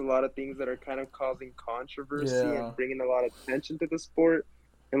feel like it's a lot of things that are kind of causing controversy and bringing a lot of attention to the sport,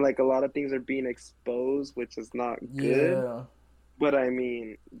 and like a lot of things are being exposed, which is not good. But I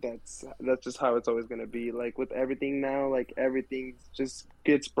mean, that's just how it's always gonna be. Like with everything now, like everything just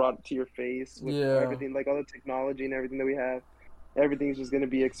gets brought to your face with everything, like all the technology and everything that we have. Everything's just going to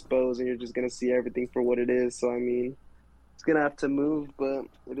be exposed and you're just going to see everything for what it is. So, I mean, it's going to have to move, but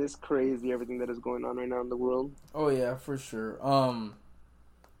it is crazy everything that is going on right now in the world. Oh, yeah, for sure. I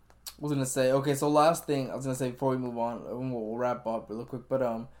was going to say, okay, so last thing I was going to say before we move on, we'll wrap up real quick, but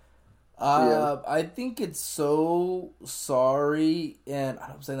I think it's so sorry, and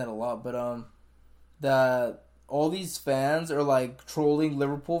I'm saying that a lot, but that all these fans are, like, trolling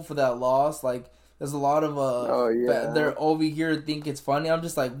Liverpool for that loss, like, there's a lot of they're over here think it's funny. I'm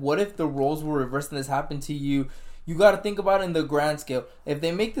just like, what if the roles were reversed and this happened to you? You got to think about it in the grand scale. If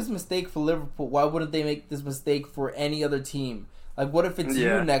they make this mistake for Liverpool, why wouldn't they make this mistake for any other team? Like, what if it's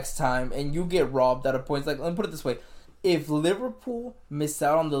you next time and you get robbed out of points? Like, let me put it this way: if Liverpool miss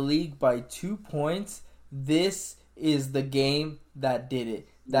out on the league by 2 points, this is the game that did it.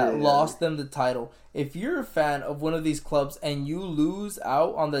 That lost them the title. If you're a fan of one of these clubs and you lose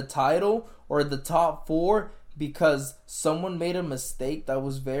out on the title or the top four because someone made a mistake that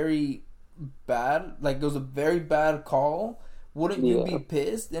was very bad, like it was a very bad call, wouldn't you be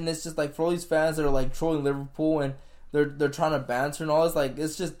pissed? And it's just like for all these fans that are like trolling Liverpool and they're trying to banter and all this, like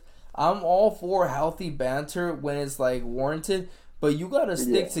it's just, I'm all for healthy banter when it's like warranted, but you gotta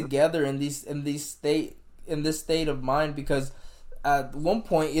stick together in this state of mind, because at one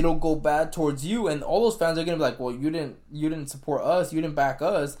point it'll go bad towards you, and all those fans are gonna be like, well, you didn't support us, you didn't back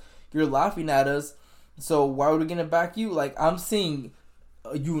us, you're laughing at us, so why are we gonna back you? Like, I'm seeing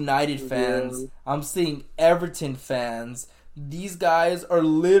United fans, I'm seeing Everton fans, these guys are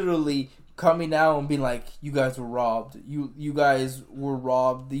literally coming out and being like, you guys were robbed, you guys were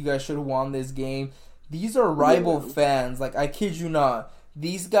robbed, you guys should have won this game. These are rival fans, like, I kid you not,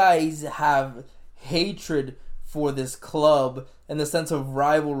 these guys have hatred for this club in the sense of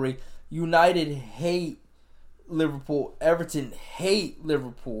rivalry. United hate Liverpool, Everton hate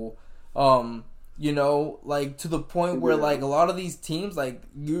Liverpool, you know, like to the point where like a lot of these teams, like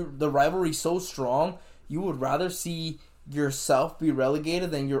the rivalry's so strong, you would rather see yourself be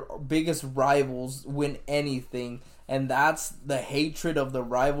relegated than your biggest rivals win anything. And that's the hatred of the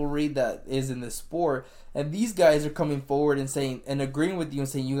rivalry that is in the sport. And these guys are coming forward and saying and agreeing with you and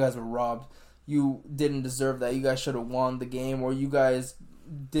saying you guys were robbed. You didn't deserve that. You guys should have won the game, or you guys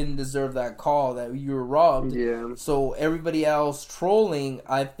didn't deserve that call, that you were robbed. Yeah. So everybody else trolling,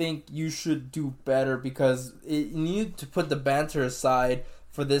 I think you should do better, because you need to put the banter aside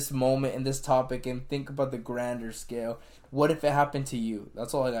for this moment and this topic and think about the grander scale. What if it happened to you?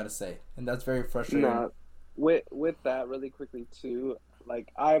 That's all I gotta say, and that's very frustrating. Nah, with that really quickly too.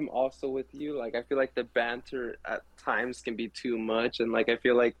 Like, I'm also with you. Like, I feel like the banter at times can be too much, and like I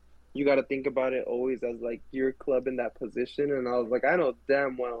feel like you got to think about it always as like your club in that position. And I was like, I know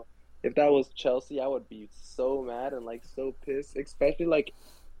damn well if that was Chelsea, I would be so mad and like so pissed, especially like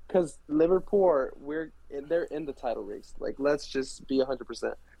because Liverpool, they're in the title race. Like, let's just be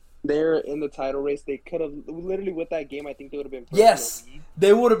 100%. They're in the title race. They could have literally with that game. I think they would have been. Yes,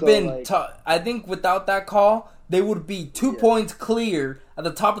 they would have so, been. like, I think without that call, they would be 2 points clear at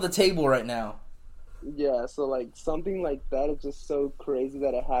the top of the table right now. Yeah, so like something like that is just so crazy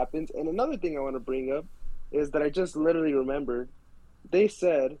that it happens. And another thing I want to bring up is that I just literally remembered. They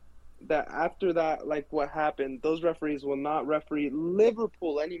said that after that, like what happened, those referees will not referee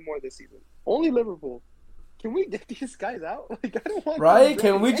Liverpool anymore this season. Only Liverpool. Can we get these guys out? Like, I don't want. Right?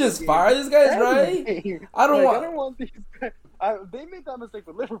 Can we just fire these guys? Right? I don't want these guys. They made that mistake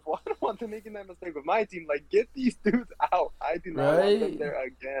with Liverpool. I don't want them making that mistake with my team. Like, get these dudes out. I do not want them there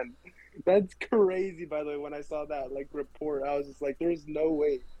again. That's crazy, by the way. When I saw that like report, I was just like, "There's no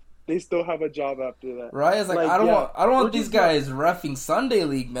way they still have a job after that." Right? It's like I don't want these guys reffing Sunday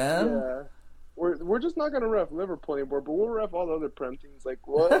League, man. Yeah, we're just not gonna ref Liverpool anymore, but we'll ref all the other Prem teams. Like,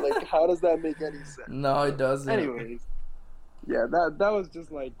 what? Like, how does that make any sense? No, it doesn't. Anyways, yeah, that was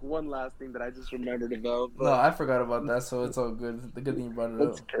just like one last thing that I just remembered about. No, I forgot about that, so it's all good. The good thing you brought it up.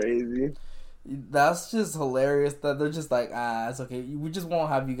 That's crazy. That's just hilarious that they're just like, it's okay. We just won't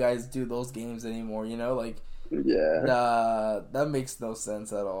have you guys do those games anymore, you know? Like, that makes no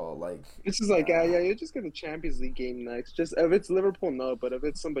sense at all. Like, it's just like, yeah, you're just gonna Champions League game next. Just if it's Liverpool, no, but if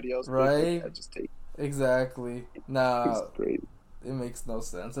it's somebody else, right? Just take. Exactly. Nah, it makes no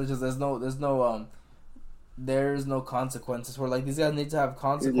sense. It's just there's no consequences. Where like these guys need to have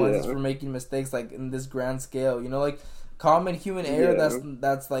consequences for making mistakes, like in this grand scale. You know, like common human error.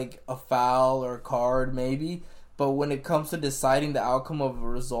 That's like a foul or a card maybe. But when it comes to deciding the outcome of a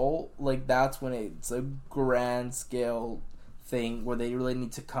result, like that's when it's a grand scale thing where they really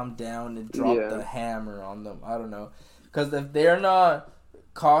need to come down and drop the hammer on them. I don't know, because if they're not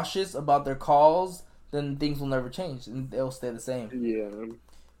cautious about their calls, then things will never change and they'll stay the same.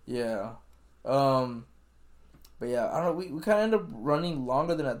 Yeah. But yeah, I don't know. We kind of end up running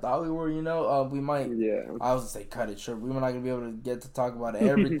longer than I thought we were. You know, we might. Yeah. I was gonna say cut it short. We were not gonna be able to get to talk about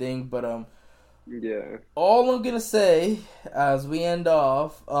everything, but Yeah. All I'm gonna say as we end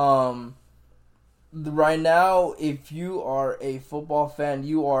off, right now, if you are a football fan,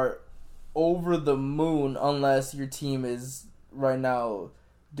 you are over the moon unless your team is right now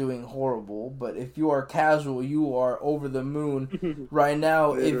doing horrible. But if you are casual, you are over the moon. Right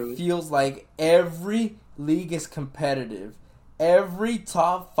now, it feels like every league is competitive. Every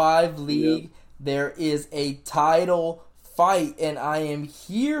top 5 league, there is a title fight, and I am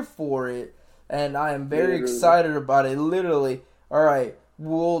here for it. And I am very excited about it, literally. All right,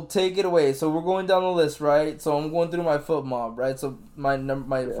 we'll take it away. So we're going down the list, right? So I'm going through my foot mob, right? So my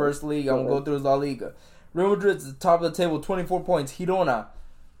first league, I'm going to go through is La Liga. Real Madrid's at the top of the table, 24 points. Girona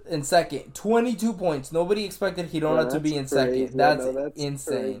in second, 22 points. Nobody expected Girona to be in second. That's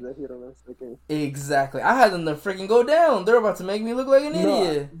insane. Exactly. I had them to freaking go down. They're about to make me look like an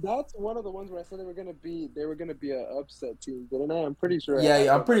idiot. That's one of the ones where I said they were gonna be an upset team, didn't I? I'm pretty sure.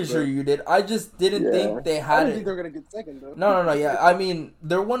 Yeah, I'm pretty sure you did. I just didn't think they had I didn't think they were gonna get second though. No. Yeah, I mean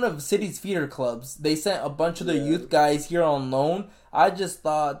they're one of City's feeder clubs. They sent a bunch of their youth guys here on loan. I just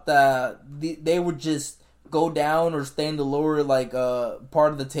thought that they would just go down or stay in the lower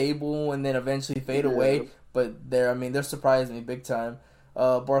part of the table and then eventually fade away. But they're surprising me big time.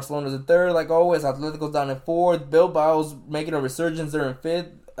 Barcelona's in third, like always. Atletico's down in fourth. Bilbao's making a resurgence. They're in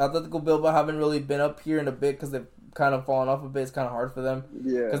fifth. Atletico Bilbao haven't really been up here in a bit because they've kind of fallen off a bit. It's kind of hard for them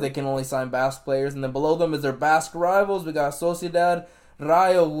because they can only sign Basque players. And then below them is their Basque rivals. We got Sociedad,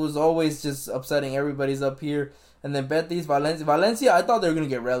 Rayo, who's always just upsetting everybody's up here. And then Betis, Valencia. I thought they were going to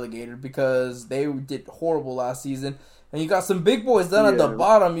get relegated because they did horrible last season. And you got some big boys down at the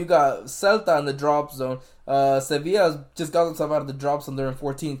bottom. You got Celta in the drop zone. Sevilla just got themselves out of the drop zone. They're in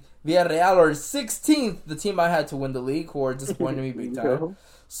 14th. Villarreal are 16th. The team I had to win the league, who are disappointing me big time.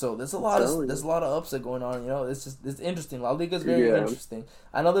 So there's a lot of upset going on. It's interesting. La Liga is very interesting.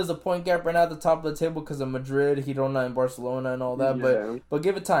 I know there's a point gap right now at the top of the table because of Madrid, Girona, and Barcelona and all that. But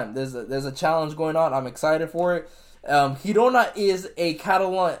give it time. There's a challenge going on. I'm excited for it. Girona is a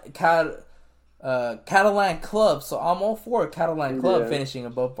Catalan club, so I'm all for a Catalan club finishing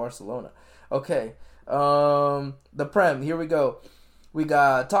above Barcelona. Okay, the Prem. Here we go. We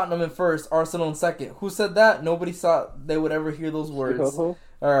got Tottenham in first, Arsenal in second. Who said that? Nobody thought they would ever hear those words.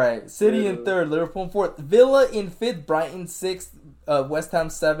 All right, City in third, Liverpool in fourth, Villa in fifth, Brighton sixth, West Ham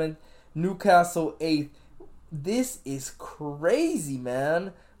seventh, Newcastle eighth. This is crazy,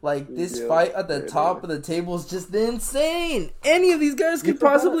 man. Like, this fight at the top of the table is just insane. Any of these guys could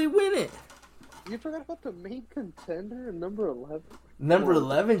possibly win it. You forgot about the main contender, number 11. Number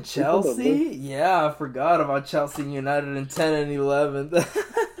 11, Chelsea? Yeah, I forgot about Chelsea United in 10 and 11.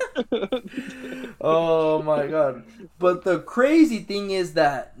 Oh, my God. But the crazy thing is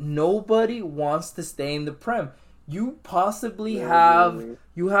that nobody wants to stay in the Prem. You possibly have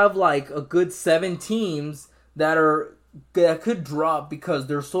like a good 7 teams that could drop because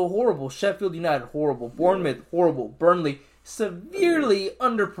they're so horrible. Sheffield United, horrible. Bournemouth, horrible. Burnley, severely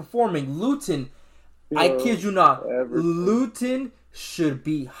underperforming. Luton, I kid you not. Luton should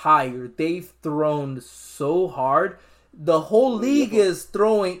be higher. They've thrown so hard. The whole league is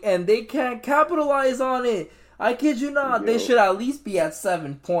throwing, and they can't capitalize on it. I kid you not. They should at least be at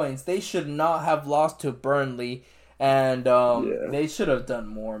 7 points. They should not have lost to Burnley, and they should have done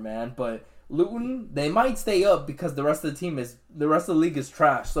more, man. But Luton, they might stay up because the rest of the league is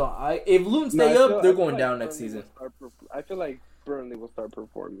trash. So if Luton stay up, they're going down next season. I feel like Burnley will start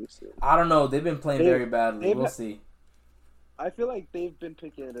performing soon. I don't know. They've been playing very badly. We'll see. I feel like they've been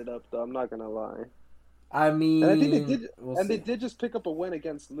picking it up, though. I'm not gonna lie. I mean, and I think they did just pick up a win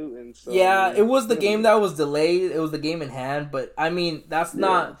against Luton. So, yeah, it was the game that was delayed. It was the game in hand, but I mean, that's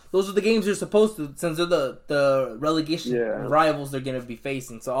not. Those are the games you're supposed to, since they're the relegation rivals they're gonna be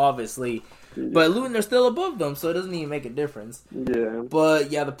facing. So obviously, but Luton are still above them, so it doesn't even make a difference. Yeah.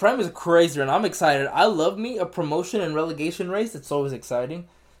 But yeah, the Prem is crazy, and I'm excited. I love me a promotion and relegation race. It's always exciting.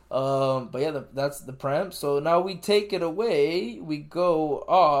 But yeah, that's the Prem. So now we take it away. We go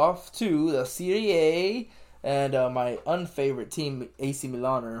off to the Serie A, and my unfavorite team, AC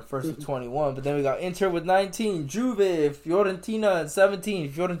Milan, are first with 21. But then we got Inter with 19, Juve, Fiorentina at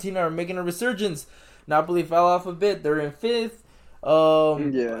 17. Fiorentina are making a resurgence. Napoli fell off a bit. They're in fifth.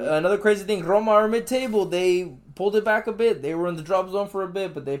 Another crazy thing, Roma are mid-table. They pulled it back a bit. They were in the drop zone for a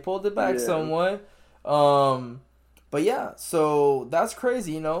bit, but they pulled it back somewhat. But yeah, so that's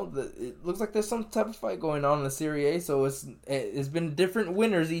crazy, It looks like there's some type of fight going on in the Serie A, so it's been different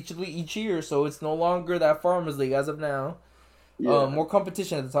winners each year, so it's no longer that Farmers League as of now. More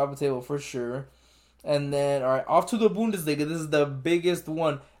competition at the top of the table for sure. And then, all right, off to the Bundesliga. This is the biggest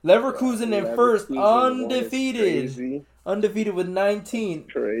one. Leverkusen in first, undefeated. Undefeated with 19.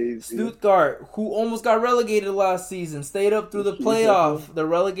 Crazy. Stuttgart, who almost got relegated last season, stayed up through the playoff, the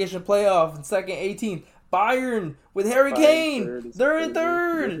relegation playoff, in second, 18. Bayern with Harry Kane. They're in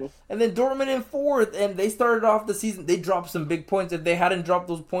third. And then Dortmund in fourth. And they started off the season. They dropped some big points. If they hadn't dropped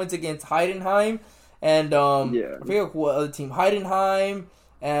those points against Heidenheim and I forget what other team. Heidenheim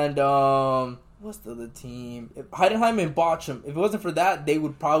and what's the other team? Heidenheim and Bochum. If it wasn't for that, they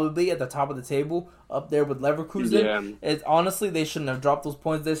would probably be at the top of the table up there with Leverkusen. Yeah. Honestly, they shouldn't have dropped those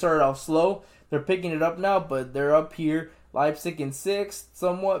points. They started off slow. They're picking it up now, but they're up here. Leipzig in sixth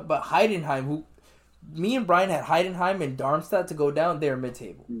somewhat. But Heidenheim, who... Me and Brian had Heidenheim and Darmstadt to go down. They're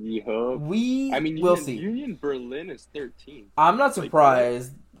mid-table. Yeah. We'll see. Union Berlin is 13. I'm not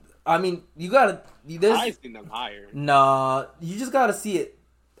surprised. I mean, you gotta... I've seen them higher. Nah, you just gotta see it.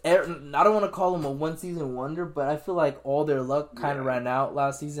 I don't want to call them a one-season wonder, but I feel like all their luck kind of ran out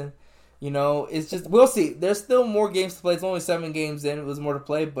last season. It's just... We'll see. There's still more games to play. It's only 7 games in. It was more to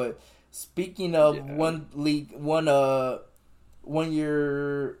play, but speaking of one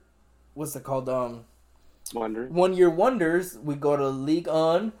year... What's it called? Wonder. 1 year wonders. We go to Ligue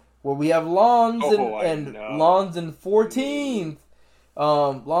 1 where we have Lons Lons in 14th.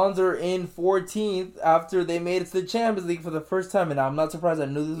 Lons are in 14th after they made it to the Champions League for the first time, and I'm not surprised. I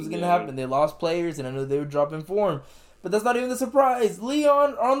knew this was going to happen. They lost players, and I knew they would drop in form. But that's not even the surprise.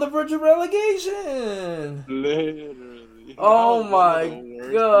 Lyon are on the verge of relegation. Literally. Oh my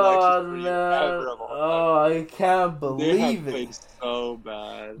god, man! Oh, I can't believe it. Played so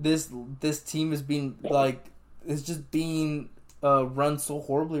bad. This team is being it's just being run so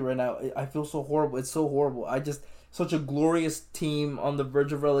horribly right now. I feel so horrible. It's so horrible. such a glorious team on the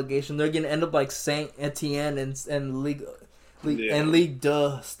verge of relegation. They're gonna end up like Saint Etienne and League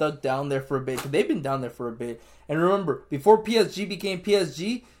stuck down there for a bit. They've been down there for a bit. And remember, before PSG became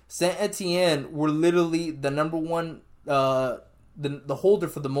PSG, Saint Etienne were literally the number one, the holder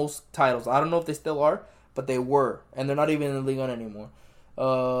for the most titles. I don't know if they still are, but they were, and they're not even in the Ligue 1 anymore.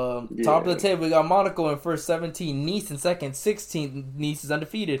 Top of the table, we got Monaco in first, 17. Nice in second, 16. Nice is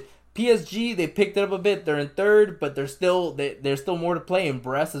undefeated. PSG, they picked it up a bit. They're in third, but there's still more to play. And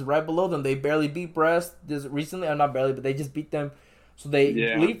Brest is right below them. They barely beat Brest recently. Not barely, but they just beat them. So they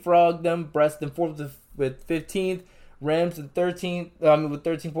leapfrogged them. Brest in fourth with 15th. Reims in 13th. With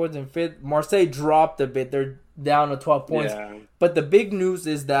 13 points in fifth. Marseille dropped a bit. They're down to 12 points. Yeah. But the big news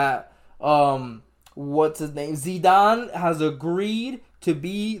is that what's his name? Zidane has agreed to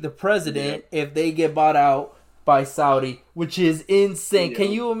be the president if they get bought out by Saudi, which is insane.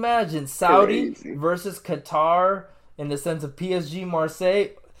 Can you imagine Saudi versus Qatar in the sense of PSG, Marseille,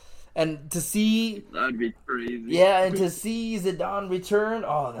 and to see that'd be crazy. Yeah, and to see Zidane return,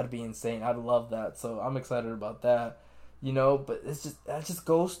 that'd be insane. I'd love that. So I'm excited about that. But that just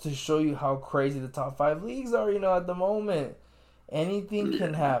goes to show you how crazy the top 5 leagues are. At the moment, anything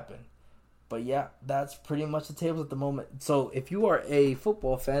can happen. But yeah, that's pretty much the tables at the moment. So if you are a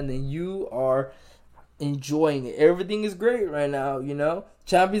football fan, then you are enjoying it. Everything is great right now,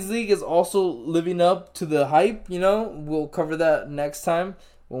 Champions League is also living up to the hype, We'll cover that next time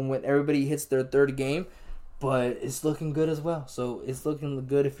when everybody hits their third game. But it's looking good as well. So it's looking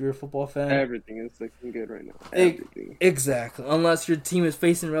good if you're a football fan. Everything is looking good right now. Everything. Exactly. Unless your team is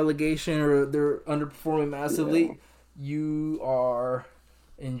facing relegation or they're underperforming massively, you are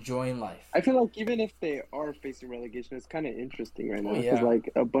enjoying life. I feel like even if they are facing relegation, it's kind of interesting right now because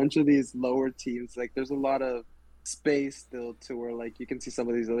a bunch of these lower teams, there's a lot of space still to where you can see some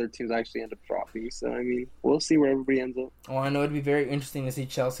of these other teams actually end up dropping. So I mean, we'll see where everybody ends up. Oh, I know it'd be very interesting to see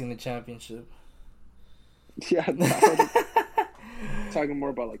Chelsea in the championship. Yeah, talking more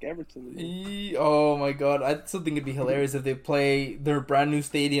about Everton. Oh my god, I still think it'd be hilarious if they play their brand new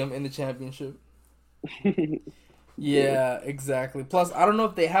stadium in the championship. Yeah, exactly. Plus, I don't know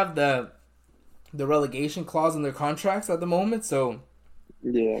if they have the relegation clause in their contracts at the moment. So,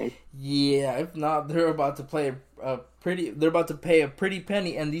 yeah. If not, they're about to pay a pretty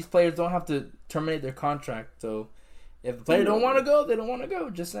penny, and these players don't have to terminate their contract. So, if the player don't want to go, they don't want to go.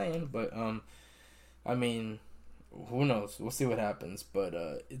 Just saying. But I mean, who knows? We'll see what happens. But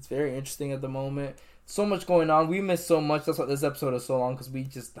it's very interesting at the moment. So much going on. We missed so much. That's why this episode is so long because we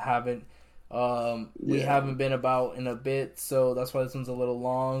just haven't. We haven't been about in a bit, so that's why this one's a little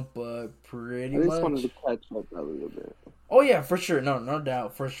long, but pretty much. I just wanted to catch up a little bit. Oh yeah, for sure. No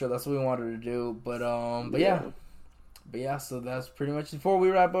doubt, for sure. That's what we wanted to do. But yeah. So that's pretty much. Before we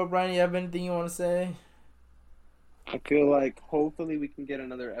wrap up, Brian, you have anything you want to say? I feel like hopefully we can get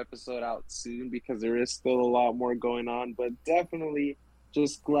another episode out soon because there is still a lot more going on, but definitely.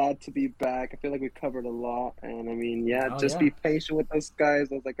 Just glad to be back. I feel like we covered a lot. And, I mean, be patient with us, guys.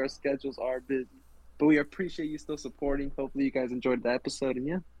 Our schedules are busy. But we appreciate you still supporting. Hopefully you guys enjoyed the episode.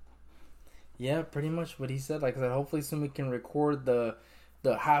 And, Yeah, pretty much what he said. Like I said, hopefully soon we can record the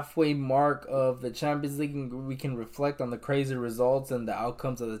halfway mark of the Champions League and we can reflect on the crazy results and the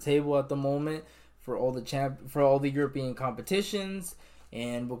outcomes of the table at the moment for all the European competitions.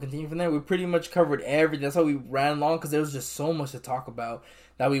 And we'll continue from there. We pretty much covered everything. That's how we ran long because there was just so much to talk about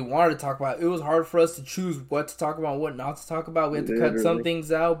that we wanted to talk about. It was hard for us to choose what to talk about and what not to talk about. We had to cut some things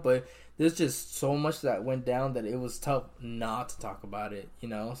out, but there's just so much that went down that it was tough not to talk about it,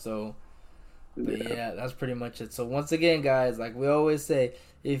 So, but that's pretty much it. So once again, guys, like we always say,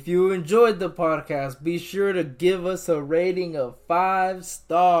 if you enjoyed the podcast, be sure to give us a rating of 5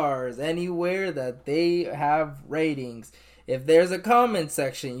 stars anywhere that they have ratings. If there's a comment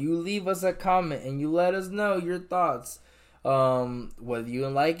section, you leave us a comment and you let us know your thoughts. Whether you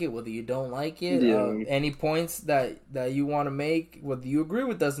like it, whether you don't like it, any points that you want to make, whether you agree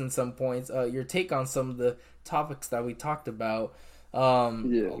with us in some points, your take on some of the topics that we talked about. A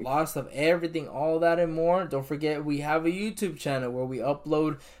lot of stuff, everything, all that and more. Don't forget, we have a YouTube channel where we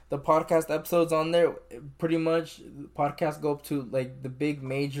upload the podcast episodes on there. Pretty much, podcasts go up to the big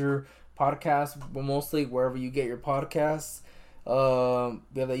major podcasts, but mostly wherever you get your podcasts. We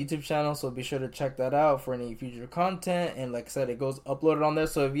have that YouTube channel, so be sure to check that out for any future content. And like I said, it goes uploaded on there.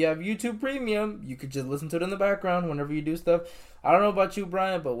 So if you have YouTube Premium, you could just listen to it in the background whenever you do stuff. I don't know about you,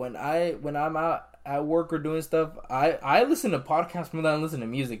 Brian, but when I'm out at work or doing stuff, I listen to podcasts more than I listen to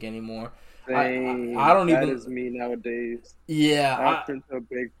music anymore. I don't even. That is me nowadays. Yeah, I've turned to a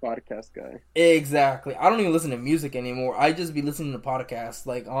big podcast guy. Exactly. I don't even listen to music anymore. I just be listening to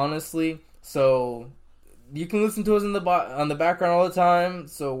podcasts, honestly. So you can listen to us in the on the background all the time.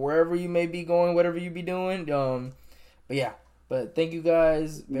 So wherever you may be going, whatever you be doing, but yeah. But thank you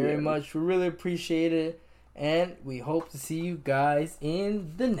guys very much. We really appreciate it, and we hope to see you guys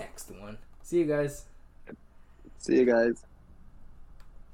in the next one. See you guys. See you guys.